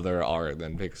other art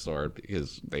than pixel art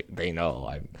because they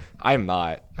know I'm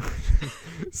not.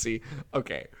 See,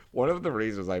 okay, one of the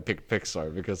reasons I picked pixel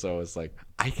art because I was like,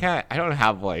 I don't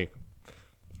have the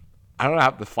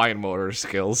fine motor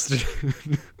skills to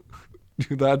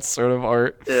do that sort of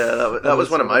art. Yeah, that was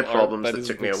one of my problems that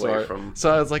took me away from.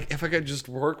 So I was like, if I could just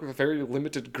work with a very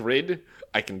limited grid,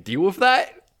 I can deal with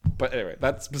that. But anyway,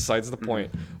 that's besides the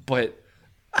point. But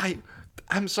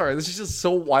I'm sorry, this is just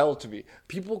so wild to me.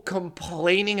 People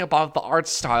complaining about the art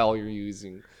style you're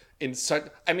using in such.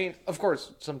 I mean, of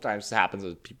course, sometimes it happens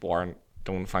that people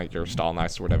don't find your style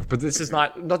nice or whatever. But this is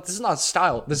not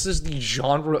style. This is the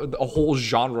genre, a whole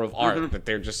genre of art that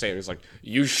they're just saying. It's like,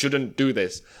 you shouldn't do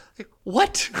this. Like,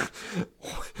 what?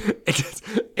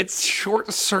 It's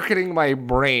short-circuiting my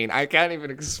brain. I can't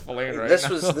even explain right this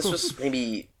now. This was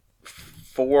maybe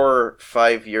 4 or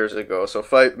 5 years ago. So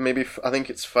I think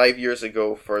it's 5 years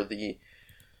ago for the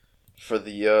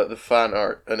fan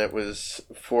art, and it was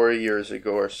 4 years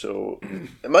ago or so.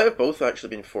 It might have both actually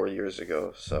been 4 years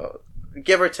ago. So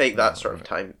give or take that sort of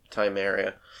time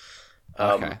area.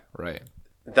 Okay, right.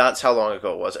 That's how long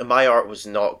ago it was, and my art was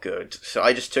not good. So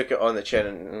I just took it on the chin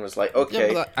and was like,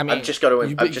 okay, I've just got to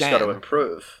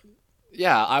improve.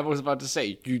 Yeah, I was about to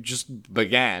say, you just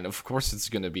began. Of course, it's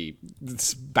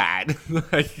bad.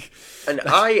 And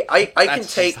I can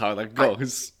take how that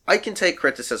goes. I can take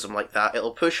criticism like that.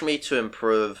 It'll push me to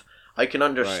improve. I can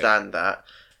understand that.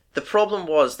 The problem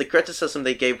was the criticism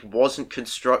they gave wasn't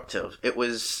constructive. It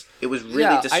was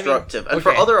really destructive. And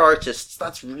for other artists,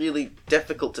 that's really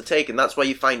difficult to take. And that's why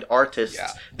you find artists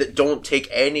that don't take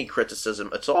any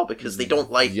criticism at all, because they don't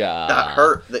like that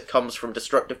hurt that comes from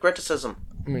destructive criticism.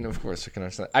 I mean, of course, I can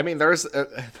understand. I mean, there's a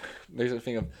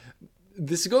thing of,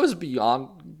 this goes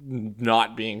beyond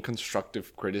not being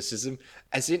constructive criticism.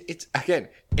 As in,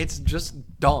 it's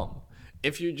just dumb.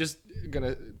 If you're just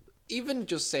gonna... Even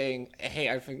just saying, hey,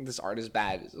 I think this art is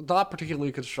bad, it's not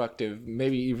particularly constructive,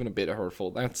 maybe even a bit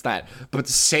hurtful, that's that. But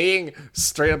straight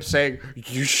up saying,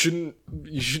 you should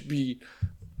be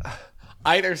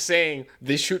either saying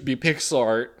this should be pixel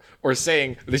art or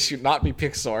saying this should not be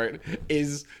pixel art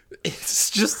it's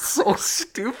just so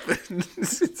stupid.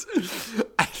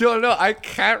 I don't know, I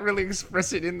can't really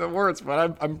express it in the words,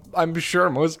 but I'm sure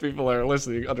most people that are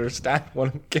listening understand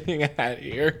what I'm getting at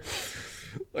here.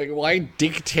 Like, why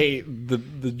dictate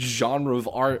the genre of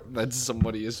art that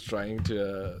somebody is trying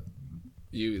to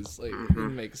use? Like, it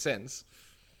doesn't make sense.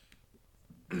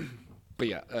 But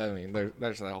yeah, I mean,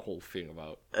 there's that whole thing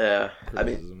about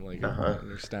criticism. I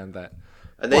understand that.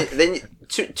 And then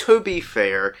to be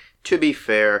fair,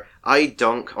 I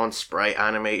dunk on sprite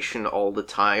animation all the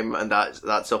time, and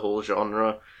that's a whole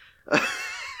genre.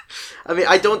 I mean,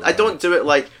 I don't do it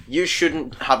like, you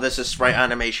shouldn't have this as sprite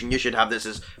animation, you should have this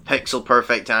as pixel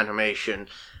perfect animation.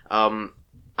 I'm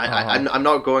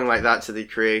not going like that to the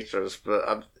creators,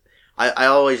 but I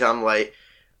always am like,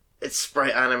 it's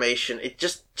sprite animation, it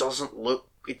just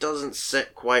it doesn't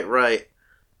sit quite right.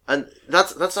 And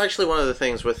that's actually one of the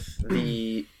things with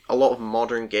a lot of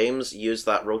modern games use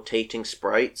that rotating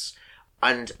sprites,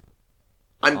 and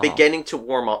I'm beginning to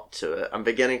warm up to it.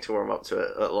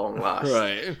 At long last.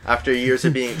 Right. After years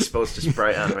of being exposed to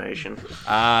sprite animation.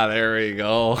 There we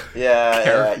go.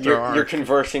 Yeah. You're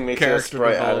converting me to a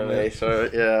sprite anime. So,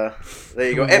 yeah. There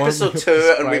you go. Episode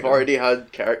 2, and we've already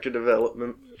had character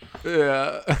development.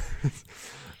 Yeah.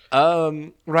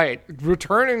 Right.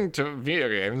 Returning to video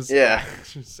games. Yeah.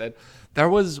 Said there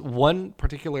was one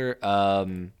particular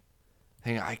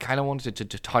thing I kind of wanted to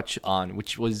touch on,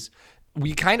 which was,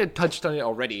 we kind of touched on it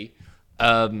already.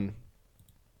 Kind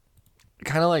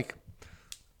of like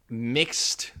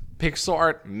mixed pixel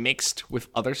art mixed with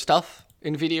other stuff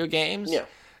in video games. Yeah.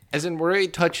 As in, we already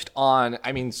touched on.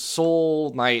 I mean,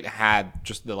 Soul Knight had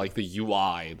just the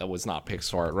UI that was not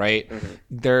pixel art, right?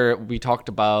 There, we talked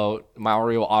about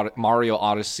Mario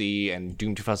Odyssey and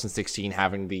Doom 2016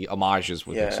 having the homages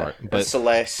with pixel art, but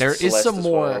Celeste is some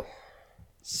more. Well.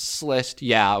 Celeste,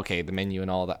 yeah, okay, the menu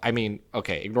and all that. I mean,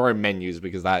 okay, ignore menus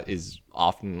because that is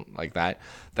often like that.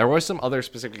 There were some other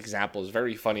specific examples,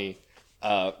 very funny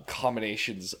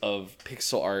combinations of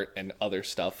pixel art and other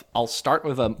stuff. I'll start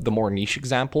with the more niche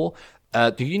example.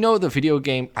 Do you know the video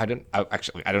game? I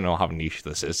don't know how niche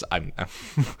this is.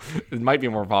 It might be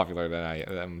more popular than I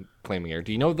am claiming here.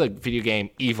 Do you know the video game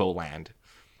Evoland?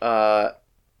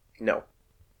 No.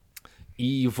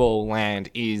 Evoland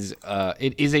is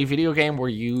it is a video game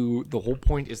where the whole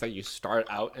point is that you start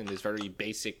out in this very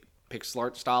basic pixel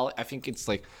art style. I think it's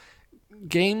like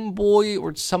Game Boy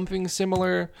or something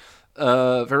similar.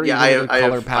 Very limited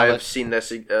color palette. I have seen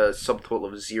this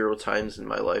subtotal of 0 times in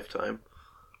my lifetime.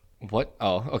 What?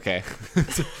 Oh, okay.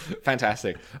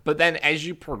 Fantastic. But then as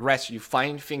you progress, you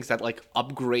find things that like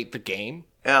upgrade the game.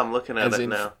 Yeah, I'm looking at it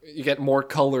now. You get more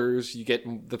colors, you get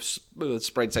the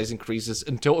sprite size increases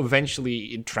until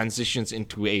eventually it transitions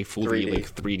into a fully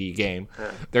 3D game.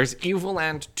 Yeah. There's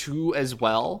Evoland 2 as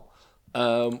well.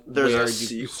 Where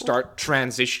you start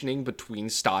transitioning between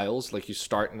styles. Like you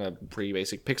start in a pretty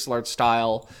basic pixel art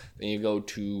style, then you go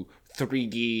to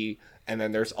 3D, and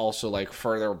then there's also like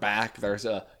further back, there's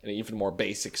an even more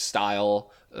basic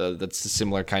style that's a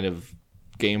similar kind of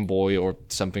Game Boy or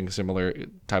something similar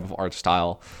type of art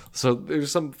style. So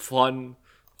there's some fun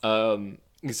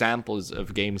examples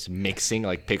of games mixing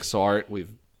like pixel art with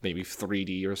maybe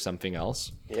 3D or something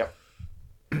else. Yep.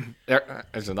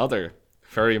 There's another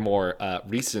very more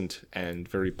recent and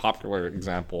very popular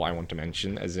example I want to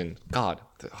mention, as in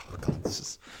this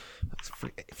is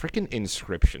freaking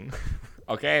Inscription.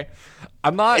 Okay,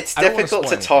 It's difficult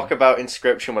to talk about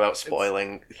Inscription without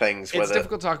spoiling things. It's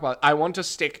difficult to talk about. I want to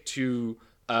stick to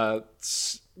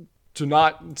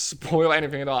not spoil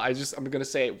anything at all. I'm gonna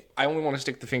say I only want to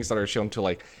stick to things that are shown to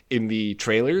like in the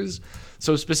trailers.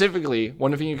 So specifically,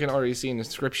 one thing you can already see in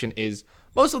Inscription is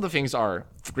most of the things are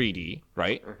 3D,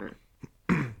 right? Mm-hmm.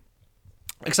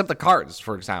 Except the cards,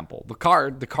 for example. The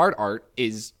card art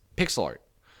is pixel art.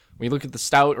 When you look at the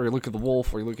Stout, or you look at the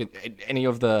Wolf, or you look at any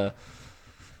of the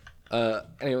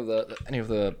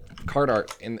card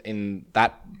art in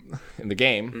the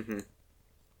game,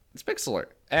 it's pixel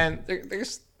art. And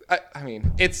it's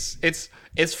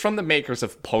from the makers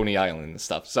of Pony Island and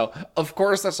stuff. So of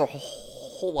course there's a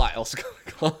whole lot else going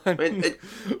on.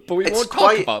 But we won't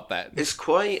talk about that. It's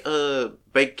quite a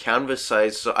big canvas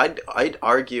size, so I'd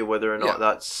argue whether or not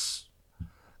that's.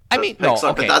 I mean, no,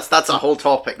 okay. But that's a whole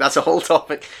topic. That's a whole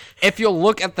topic. If you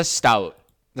look at the Stout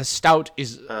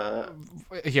is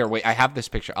here. Wait, I have this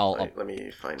picture. Let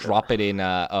me find drop it in.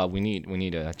 We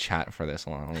need a chat for this.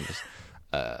 Hold on, let me just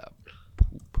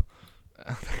poop.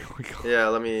 There we go. Yeah,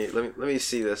 let me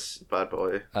see this bad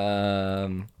boy. A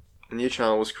new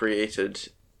channel was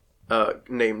created,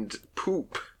 named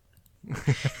Poop.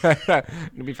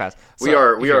 It'll be fast.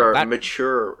 So, we are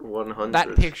mature 100.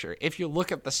 That picture, if you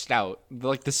look at the Stout,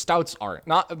 like the Stouts aren't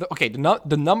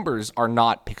the numbers are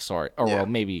not pixel art, or well,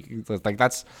 maybe like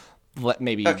that's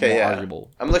maybe more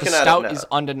arguable. I'm looking at it now. The Stout is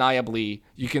undeniably,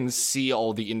 you can see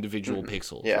all the individual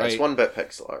pixels. Yeah, right? It's 1-bit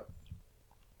pixel art.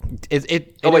 It's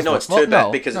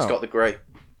 2-bit because it's got the gray.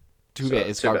 2-bit,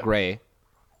 it's got gray.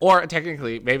 Or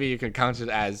technically, maybe you can count it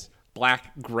as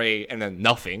black, gray, and then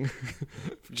nothing,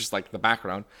 just like the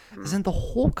background. And then the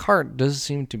whole card does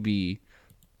seem to be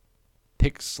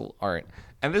pixel art.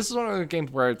 And this is one of the games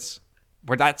where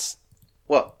that's.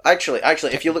 Well, actually,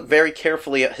 if you look very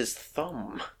carefully at his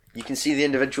thumb, you can see the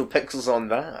individual pixels on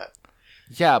that.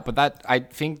 Yeah, but I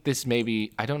think this I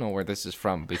don't know where this is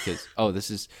from because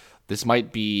this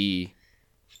might be.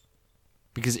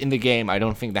 Because in the game, I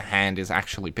don't think the hand is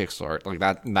actually pixel art. Like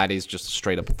that is just a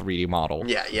straight up 3D model.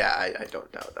 Yeah, I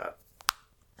don't doubt that.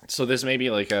 So this may be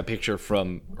like a picture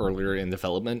from earlier in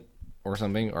development or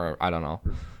something, or I don't know.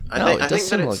 I think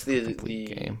that it's the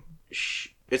game.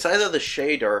 It's either the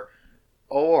shader,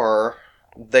 or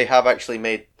they have actually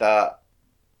made that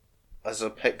as a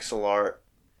pixel art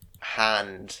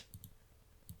hand.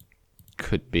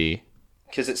 Could be.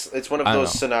 Because it's one of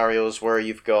those scenarios where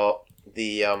you've got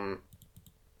the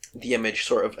image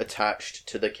sort of attached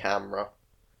to the camera,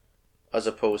 as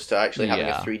opposed to actually having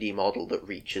a 3D model that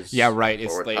reaches. Yeah, right.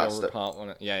 It's laid over top on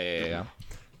it. Yeah.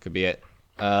 Could be it.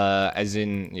 As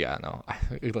in, no.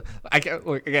 I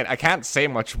can't say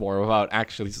much more without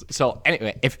actually. So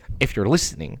anyway, if you're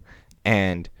listening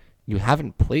and you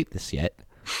haven't played this yet,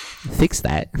 Fix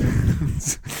that.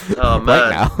 Oh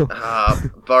man,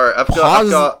 Bart,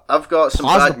 I've got some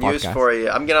bad news for you.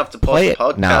 I'm gonna have to pause the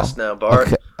podcast now,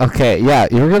 Bart. Okay, yeah,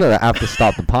 you're gonna have to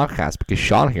stop the podcast because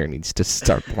Sean here needs to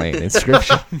start playing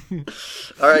Inscription.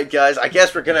 All right, guys, I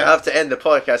guess we're gonna have to end the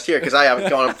podcast here because I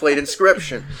haven't gone and played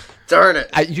Inscription. Darn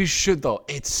it! You should though.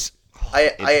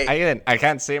 I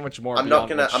can't say much more. I'm not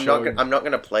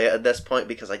gonna play it at this point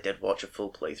because I did watch a full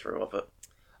playthrough of it.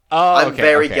 Oh, I'm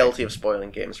very guilty of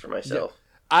spoiling games for myself.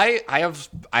 Yeah. I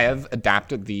have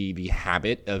adapted the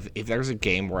habit of, if there's a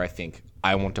game where I think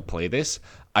I want to play this,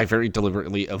 I very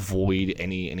deliberately avoid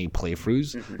any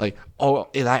playthroughs. Mm-hmm. Like,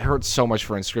 that hurts so much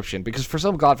for Inscription because for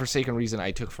some godforsaken reason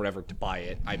I took forever to buy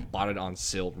it. I bought it on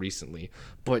sale recently,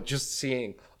 but just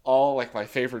seeing all like my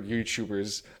favorite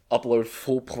YouTubers upload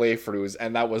full playthroughs,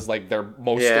 and that was like their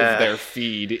most of their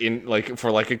feed in like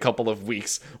for like a couple of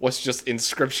weeks was just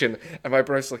Inscription, and my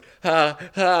brain's like, ha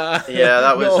ha. Yeah,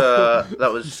 that was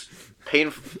that was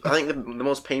painful. I think the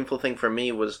most painful thing for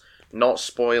me was not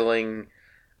spoiling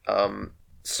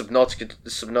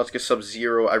Subnautica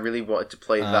Sub-Zero. I really wanted to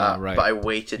play that, right. But I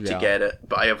waited to get it.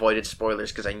 But I avoided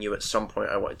spoilers because I knew at some point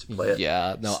I wanted to play it.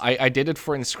 Yeah, no, I did it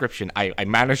for Inscription. I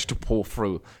managed to pull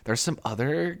through. There's some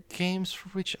other games for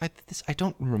which I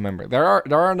don't remember. There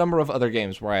are a number of other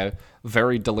games where I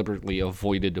very deliberately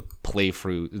avoided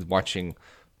watching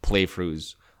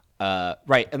playthroughs.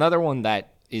 Right, another one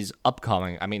that is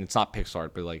upcoming. I mean, it's not Pixar,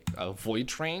 but like Void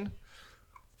Train.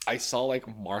 I saw like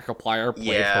Markiplier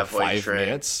play for 5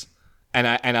 minutes, and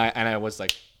I was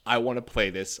like, I want to play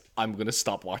this. I'm gonna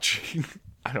stop watching.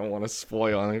 I don't want to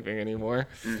spoil anything anymore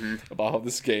about how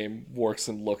this game works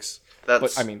and looks.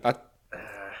 But I mean that.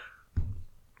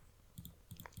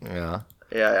 Yeah.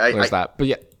 Yeah. There's that. But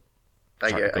yeah.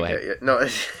 I get you. No,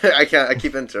 I can't. I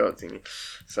keep interrupting you.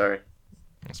 Sorry.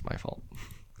 It's my fault.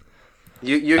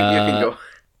 You can go.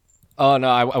 Oh no,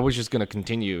 I was just gonna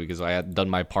continue because I had done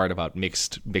my part about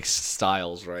mixed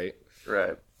styles, right?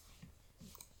 Right.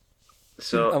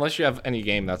 So unless you have any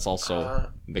game that's also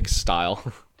mixed style.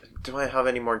 Do I have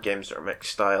any more games that are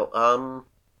mixed style?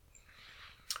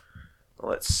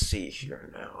 Let's see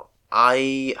here now.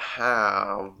 I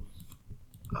have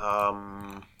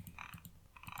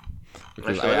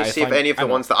Let's see if any of the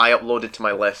ones that I uploaded to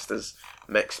my list is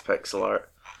mixed pixel art.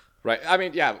 Right. I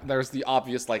mean, yeah, there's the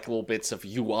obvious, like, little bits of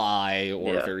UI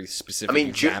or very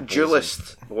specific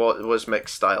Duelist was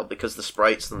mixed style because the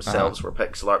sprites themselves were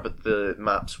pixel art, but the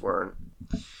maps weren't.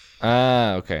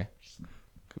 Okay.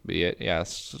 Could be it. Yeah,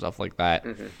 stuff like that.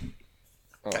 Mm-hmm.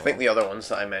 I think the other ones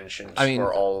that I mentioned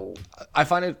were all... I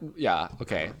find it... Yeah,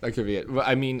 okay. That could be it.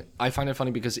 I mean, I find it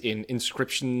funny because in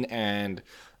Inscription and...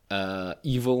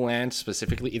 Evil Land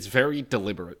specifically, it's very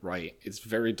deliberate, right? It's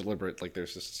very deliberate. Like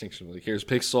there's this distinction. Like here's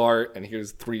pixel art and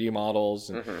here's 3D models,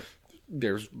 and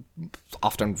there's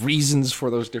often reasons for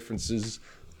those differences.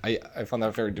 I found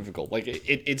that very difficult. Like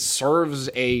it serves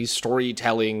a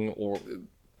storytelling or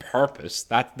purpose.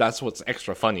 That's what's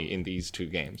extra funny in these two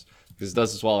games. Because it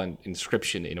does as well in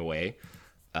Inscription in a way.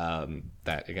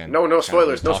 That again. No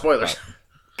spoilers. No spoilers.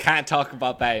 Can't talk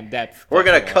about that in depth. We're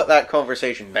going to cut that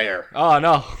conversation there. Oh,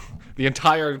 no. The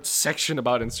entire section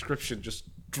about Inscription just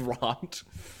dropped.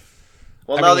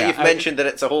 Well, now that you've mentioned that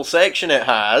it's a whole section it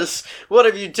has, what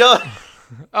have you done?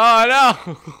 Oh,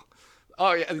 no.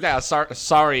 Oh, yeah.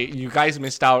 Sorry. You guys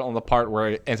missed out on the part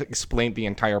where it explained the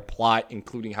entire plot,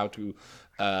 including how to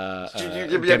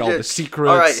get all the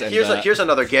secrets. All right, here's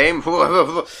another game.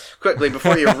 Quickly,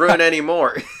 before you ruin any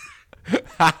more.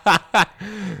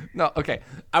 No, okay.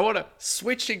 I want to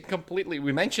switching completely.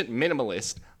 We mentioned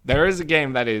minimalist. There is a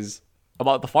game that is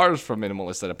about the farthest from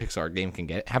minimalist that a Pixar game can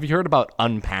get. Have you heard about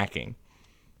Unpacking?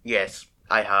 Yes,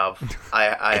 I have.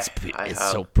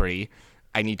 It's so pretty.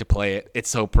 I need to play it. It's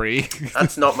so pretty.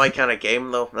 That's not my kind of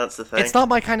game, though. That's the thing. It's not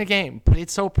my kind of game, but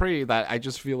it's so pretty that I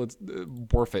just feel it's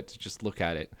worth it to just look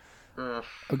at it.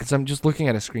 Because I'm just looking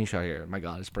at a screenshot here. My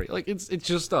God, it's pretty. Like it's just It's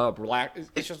just a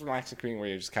relaxing screen where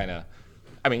you're just kind of.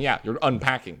 I mean, yeah, you're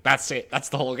unpacking. That's it. That's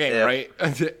the whole game, right?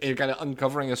 You're kind of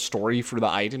uncovering a story through the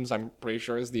items. I'm pretty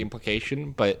sure is the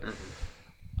implication, but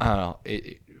I don't know.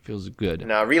 It feels good.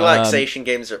 No, relaxation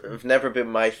games have never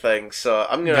been my thing, so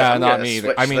I'm gonna. Yeah, not me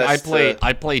either. I mean,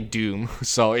 I play Doom,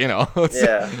 so you know.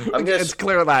 It's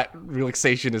clear that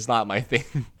relaxation is not my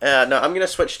thing. No, I'm gonna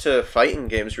switch to fighting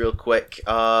games real quick.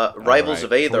 Rivals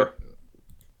of Aether.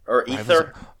 Or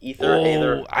Aether.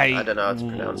 Aether. I don't know how to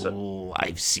pronounce it.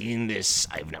 I've seen this.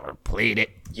 I've never played it.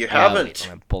 You haven't?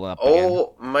 Pull up again.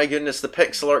 My my goodness, the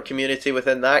pixel art community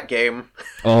within that game.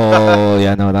 Oh,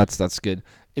 yeah, no, that's good.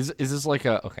 Is this like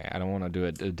a okay? I don't want to do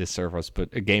a disservice, but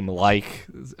a game like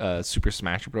Super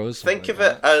Smash Bros. Think of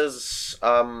it as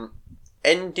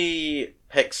indie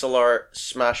pixel art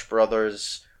Smash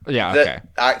Brothers. Yeah, that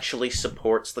actually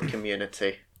supports the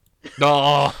community.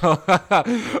 No,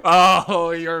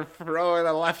 oh, you're throwing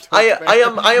a left hook.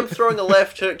 I am throwing a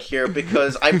left hook here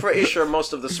because I'm pretty sure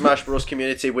most of the Smash Bros.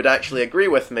 Community would actually agree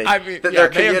with me that their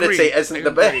community isn't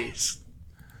the best.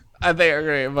 They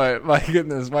agree, but my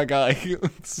goodness, my guy.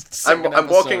 I'm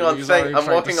walking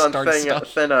on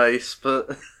thin ice,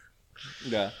 but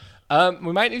yeah.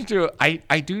 We might need to.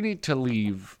 I do need to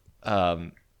leave.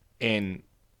 In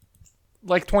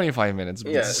like 25 minutes,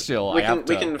 but still, we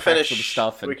can finish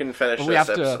stuff. We can finish. We have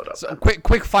to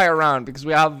quick fire round because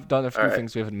we have done a few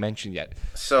things we haven't mentioned yet.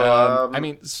 So I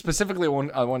mean, specifically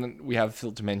one we have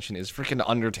filled to mention is freaking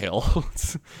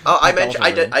Undertale.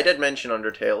 I did mention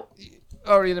Undertale.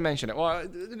 Oh, you didn't mention it. Well,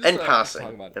 in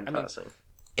passing.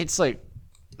 It's like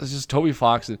it's just Toby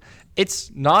Fox.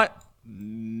 It's not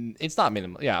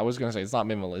minimal. Yeah, I was gonna say it's not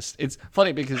minimalist. It's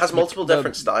funny because it has multiple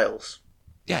different styles.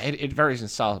 Yeah, it varies in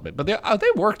style a bit, but they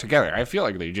work together. I feel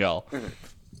like they gel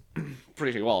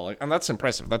pretty well, and that's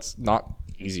impressive. That's not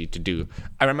easy to do.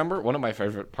 I remember one of my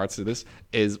favorite parts of this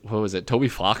is what was it? Toby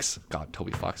Fox. God,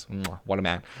 Toby Fox. What a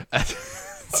man!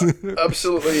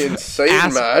 Absolutely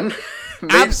insane, man.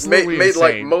 Made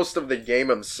like most of the game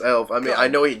himself. I mean, I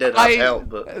know he did have help,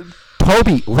 but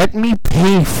Toby, let me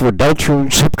pay for Deltarune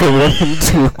Chapter 1 and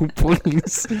 2,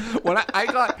 please. When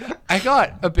I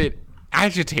got a bit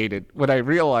agitated when I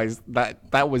realized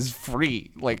that was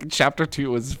free. Like Chapter 2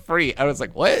 was free. I was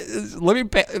like, "What? Let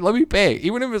me pay.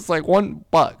 Even if it's like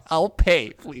 $1, I'll pay,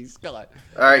 please, God."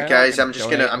 All right, guys, I'm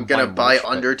gonna buy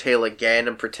Undertale again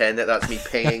and pretend that that's me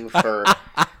paying for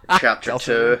Chapter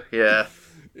 2. Yeah.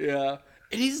 Yeah.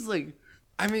 It is like,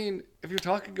 I mean, if you're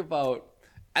talking about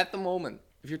at the moment,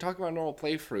 if you're talking about normal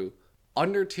playthrough,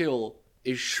 Undertale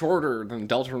is shorter than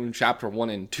Deltarune Chapter 1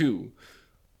 and 2.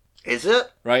 Is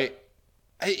it? Right?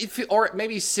 Or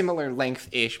maybe similar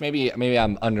length-ish. Maybe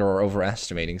I'm under or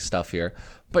overestimating stuff here.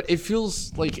 But it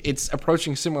feels like it's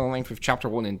approaching similar length with Chapter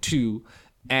 1 and 2,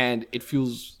 and it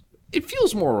feels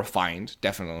more refined,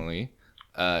 definitely,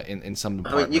 in some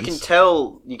departments. I mean,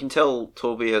 you can tell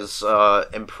Toby has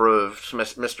improved.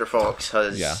 Mr. Fox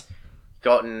has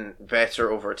gotten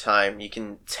better over time. You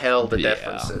can tell the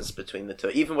differences between the two,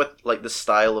 even with like the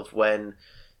style of when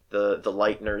the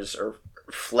Lightners are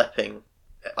flipping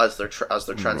as they're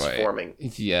transforming.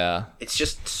 Right. Yeah, it's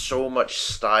just so much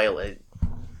style. I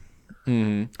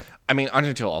mean,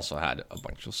 Undertale also had a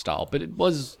bunch of style, but it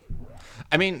was.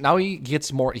 I mean, now he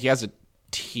gets more. He has a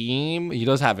team. He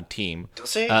does have a team.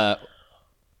 Does he?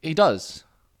 He does.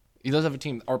 He does have a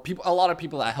team, or people. A lot of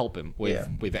people that help him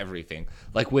with everything,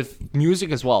 like with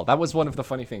music as well. That was one of the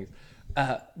funny things.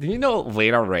 Do you know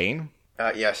Lena Rain?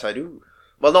 Yes, I do.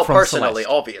 Well, not personally,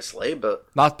 obviously, but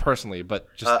not personally, but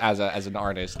just as an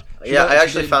artist. I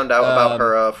actually found out about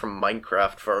her from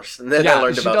Minecraft first, and then I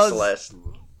learned about Celeste.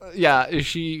 Yeah,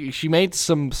 she made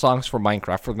some songs for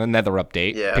Minecraft for the Nether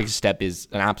update. Yeah. Big Step is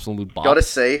an absolute bop. Gotta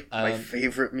say, my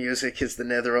favorite music is the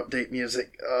Nether update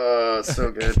music. Oh, it's so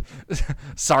good.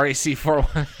 Sorry,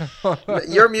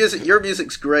 C4. Your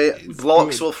music's great.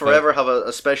 Blocks will forever have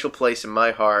a special place in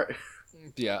my heart.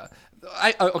 Yeah.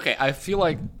 I feel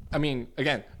like, I mean,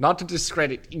 again, not to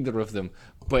discredit either of them,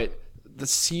 but the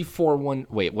C41,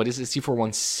 wait, what is it,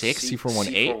 C416,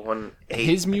 C418?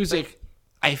 His music,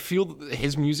 I feel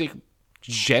his music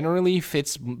generally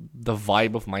fits the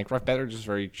vibe of Minecraft better, just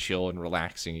very chill and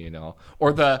relaxing, you know? Or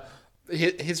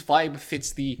his vibe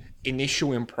fits the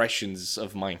initial impressions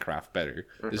of Minecraft better.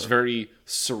 Mm-hmm. It's very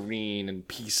serene and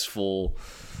peaceful,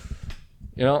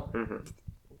 you know? Mm-hmm.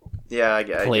 Yeah, I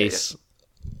get place.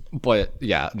 But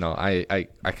yeah, no, I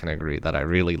can agree that I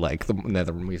really like the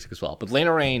Nether music as well. But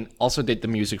Lena Rain also did the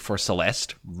music for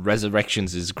Celeste.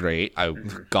 Resurrections is great.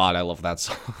 God, I love that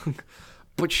song.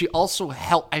 But she also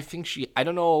helped. I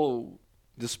don't know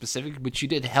the specific, but she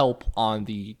did help on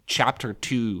the Chapter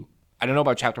 2. I don't know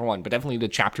about Chapter 1, but definitely the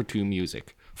Chapter 2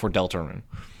 music for Deltarune.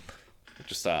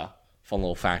 Just a fun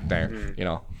little fact there, you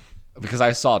know, because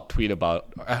I saw a tweet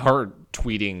about her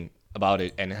tweeting about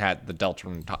it, and it had the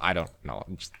Deltarune. I don't know.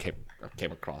 I just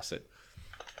came across it.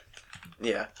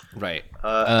 Yeah. Right.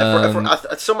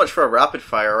 So much for a rapid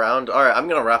fire round. All right, I'm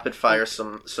gonna rapid fire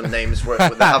some names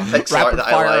that have pixel art that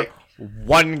I like.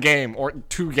 One game or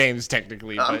two games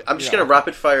technically. I'm just gonna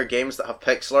rapid fire games that have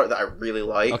pixel art that I really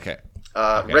like. Okay.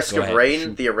 Risk of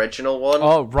Rain, the original one.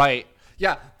 Oh right.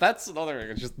 Yeah, that's another.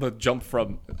 It's just the jump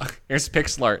from here's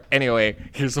pixel art. Anyway,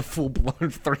 here's a full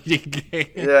blown 3D game.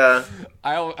 Yeah,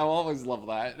 I always love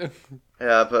that.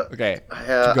 Yeah, but okay,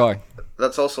 keep going.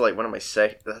 That's also like one of my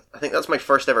I think that's my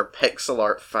first ever pixel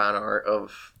art fan art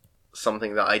of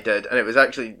something that I did, and it was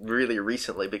actually really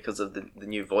recently because of the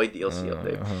new Void DLC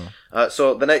update.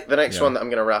 So the next one that I'm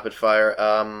going to rapid fire.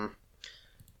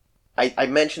 I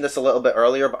mentioned this a little bit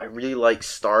earlier, but I really like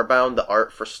Starbound, the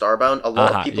art for Starbound. A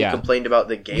lot of people complained about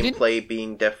the gameplay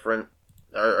being different,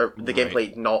 or the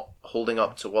gameplay not holding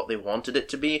up to what they wanted it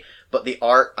to be, but the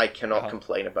art I cannot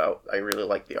complain about. I really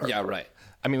like the art. Yeah, right.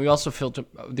 I mean, we also filtered.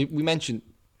 Did we mention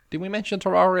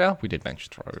Terraria? We did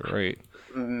mention Terraria, right?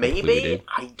 Maybe?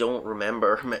 I don't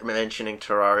remember mentioning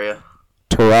Terraria.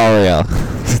 Terraria.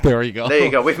 There you go. There you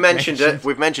go. We've mentioned it.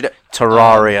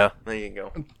 Terraria. There you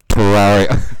go.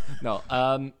 Terraria. No,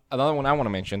 another one I want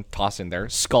to mention, toss in there,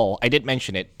 Skull. I did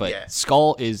mention it, but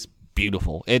Skull is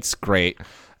beautiful. It's great.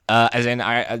 As in,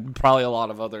 I probably a lot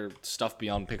of other stuff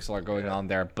beyond pixel art going on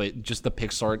there, but just the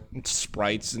pixel art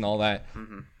sprites and all that,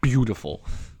 beautiful.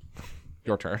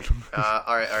 Your turn.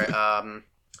 All right.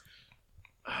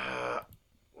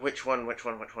 Which one?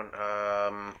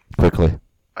 Quickly.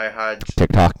 I had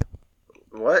TikTok.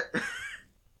 What?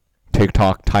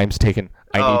 TikTok. Time's taken.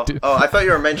 I thought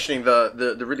you were mentioning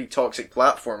the really toxic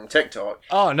platform, TikTok.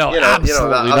 Oh no,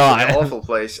 absolutely not. An awful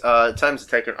place. Time's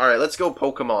taken. All right, let's go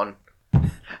Pokemon.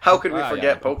 How could we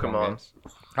forget Pokemon?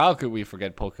 How could we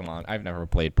forget Pokemon? I've never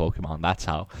played Pokemon. That's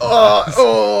how.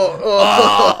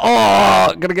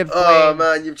 Gonna get flamed. Oh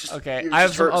man, you've just I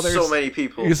have hurt so many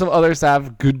people. Some others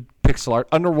have good pixel art.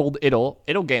 Underworld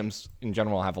Idle games in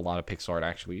general have a lot of pixel art.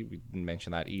 Actually, we didn't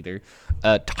mention that either.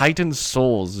 Titan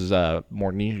Souls is a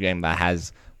more niche game that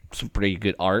has some pretty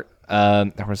good art.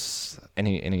 There was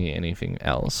anything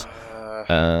else.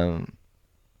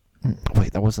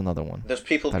 Wait, there was another one. There's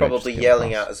people probably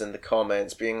yelling at us in the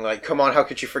comments, being like, "Come on, how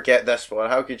could you forget this one?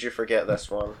 How could you forget this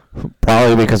one?"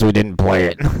 Probably because we didn't play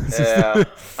it. Yeah,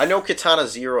 I know Katana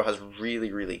Zero has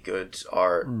really, really good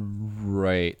art.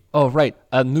 Right. Oh, right.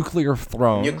 Nuclear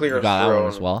Throne. Nuclear Throne. That one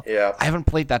as well. Yeah. I haven't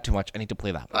played that too much. I need to play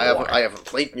that. I haven't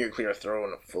played Nuclear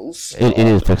Throne full stop. It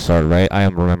is Pixar, right? I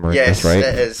am remembering this, right?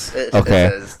 Yes, it is. It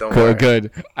is. Don't worry.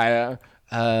 Good.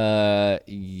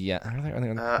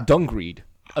 Dungreed.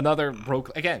 Another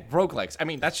roguelikes. I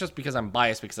mean, that's just because I'm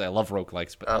biased because I love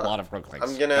roguelikes, but a lot of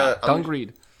roguelikes.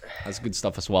 Dungreed has good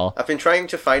stuff as well. I've been trying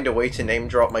to find a way to name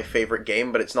drop my favorite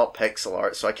game, but it's not pixel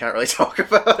art, so I can't really talk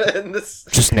about it in this.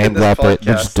 Just name drop it.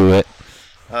 Just do it.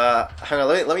 Hang on,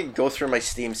 let me go through my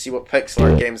Steam, see what pixel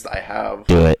art games that I have.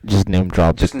 Do it. Just name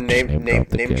drop. Just name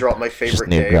drop my favorite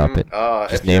game. Drop it.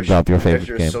 Just name drop your favorite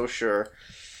game. If you're so sure.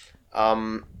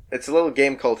 It's a little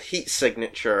game called Heat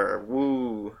Signature.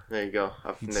 Woo! There you go.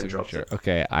 I've name dropped it.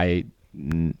 Okay, I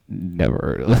never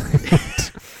heard of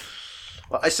it.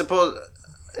 Well, I suppose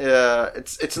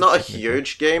it's not a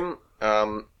huge game,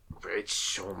 but it's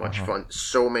so much fun.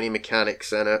 So many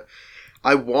mechanics in it.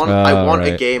 I want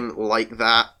a game like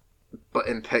that, but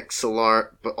in pixel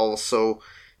art, but also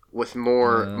with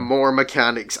more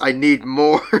mechanics. I need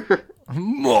more.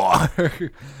 More.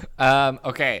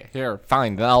 Okay, here,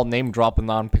 fine. Then I'll name drop a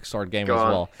non-pixel art game as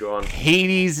well. Go on.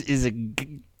 Hades is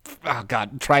oh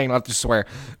god, trying not to swear.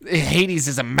 Hades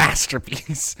is a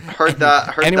masterpiece. Heard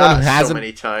that so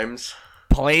many times.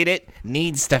 Played it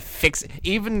needs to fix it.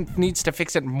 Even needs to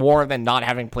fix it more than not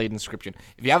having played Inscription.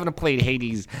 If you haven't played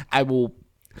Hades, I will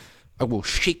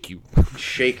shake you.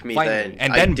 Shake me then.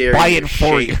 And then buy it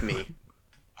for you. Me.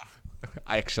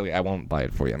 I won't buy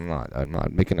it for you. I'm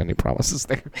not making any promises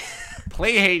there.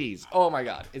 Play Hades. Oh my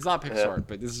god. It's not pixel art,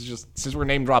 but this is just since we're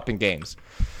name dropping games.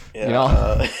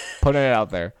 Yeah, putting it out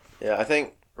there. Yeah, I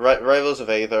think Rivals of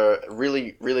Aether,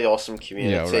 really, really awesome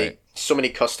community. Yeah, right. So many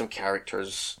custom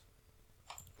characters.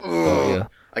 Oh, yeah.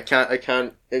 I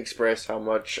can't express how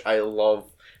much I love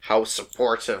how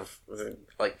supportive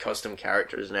like custom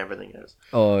characters and everything is.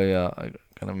 Oh yeah, I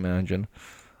can imagine.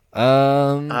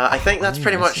 I think that's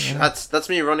pretty much that's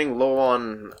me running low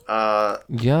on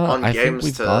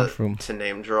games to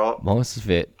name drop. Most of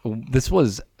it. This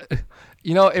was,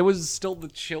 it was still the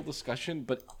chill discussion,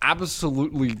 but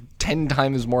absolutely 10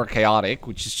 times more chaotic,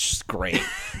 which is just great.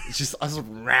 It's just us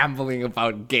rambling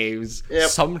about games,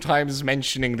 sometimes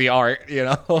mentioning the art,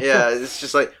 Yeah, it's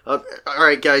just like, all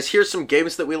right, guys, here's some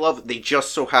games that we love. They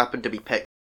just so happen to be picked.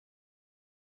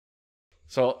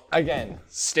 So, again,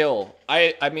 still,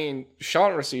 I mean,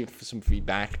 Sean received some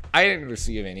feedback. I didn't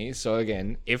receive any. So,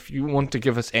 again, if you want to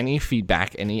give us any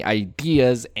feedback, any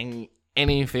ideas,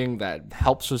 anything that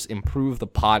helps us improve the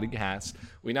podcast,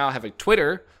 we now have a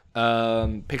Twitter,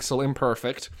 Pixel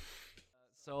Imperfect.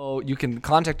 So, you can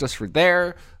contact us through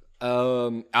there.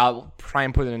 I'll try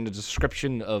and put it in the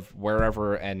description of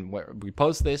wherever and where we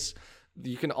post this.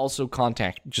 You can also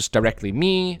contact just directly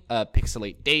me,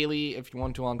 Pixelate Daily, if you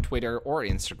want to, on Twitter or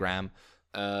Instagram.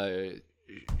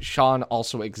 Sean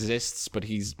also exists, but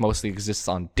he's mostly exists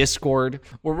on Discord.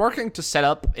 We're working to set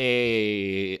up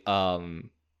a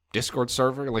Discord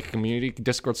server, like a community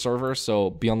Discord server, so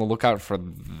be on the lookout for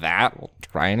that. We'll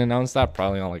try and announce that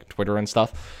probably on like Twitter and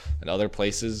stuff and other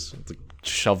places. To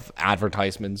shove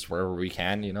advertisements wherever we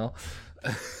can,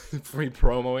 free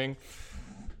promoing.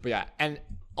 But yeah, and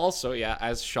also, yeah,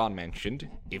 as Sean mentioned,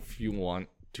 if you want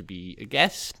to be a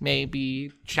guest,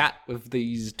 maybe chat with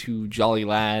these two jolly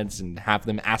lads and have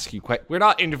them ask you questions. We're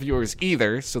not interviewers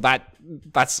either, so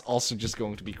that's also just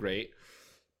going to be great.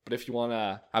 But if you want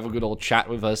to have a good old chat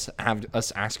with us, have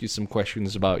us ask you some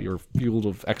questions about your field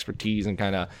of expertise and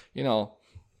kind of,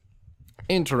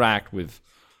 interact with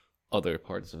other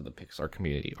parts of the Pixar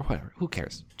community or whatever, who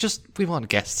cares? Just, we want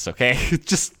guests, okay?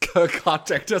 Just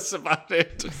contact us about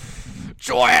it.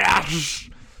 Join us!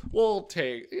 We'll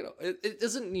take, it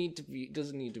doesn't need to be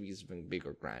something big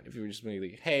or grand. If you're just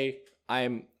maybe like, hey, I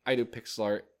do pixel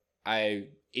art, I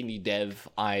indie dev,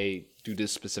 I do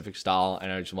this specific style, and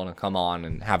I just want to come on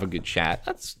and have a good chat.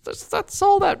 That's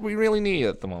all that we really need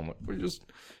at the moment. We're just,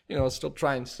 still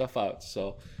trying stuff out,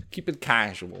 so keep it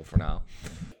casual for now.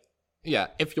 Yeah,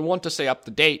 if you want to stay up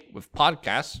to date with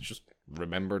podcasts, just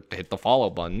remember to hit the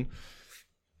follow button.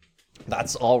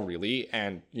 That's all really,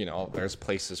 and there's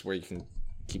places where you can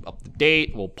keep up to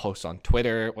date. We'll post on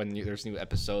Twitter when there's new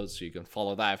episodes, so you can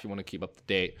follow that if you want to keep up to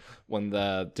date. When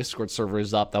the Discord server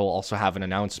is up, that will also have an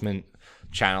announcement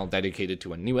channel dedicated to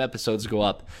when new episodes go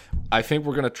up. I think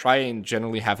we're going to try and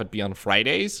generally have it be on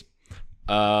Fridays.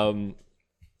 So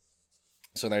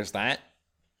there's that.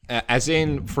 As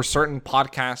in, for certain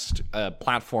podcast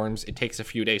platforms, it takes a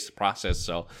few days to process,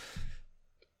 so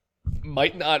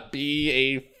might not be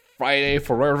a Friday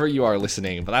for wherever you are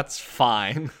listening, but that's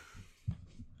fine.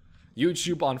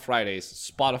 YouTube on Fridays,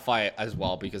 Spotify as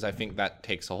well, because I think that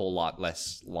takes a whole lot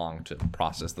less long to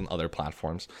process than other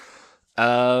platforms.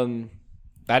 That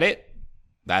it?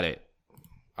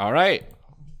 All right.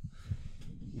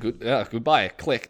 Goodbye. Click.